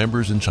staff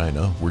members in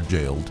China were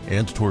jailed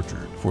and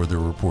tortured for their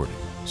reporting,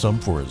 some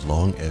for as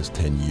long as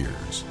 10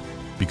 years.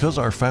 Because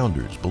our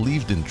founders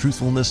believed in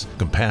truthfulness,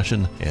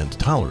 compassion, and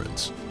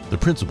tolerance, the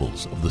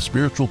principles of the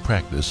spiritual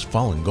practice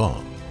Falun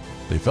Gong,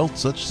 they felt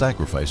such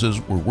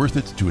sacrifices were worth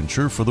it to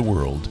ensure for the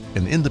world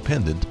an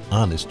independent,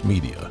 honest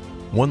media,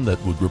 one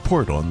that would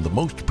report on the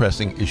most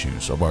pressing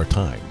issues of our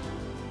time.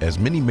 As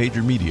many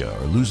major media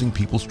are losing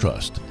people's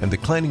trust and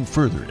declining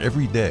further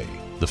every day,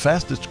 the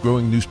fastest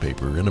growing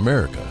newspaper in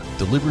America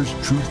delivers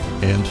truth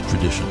and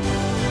tradition.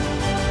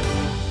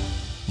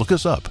 Look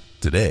us up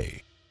today.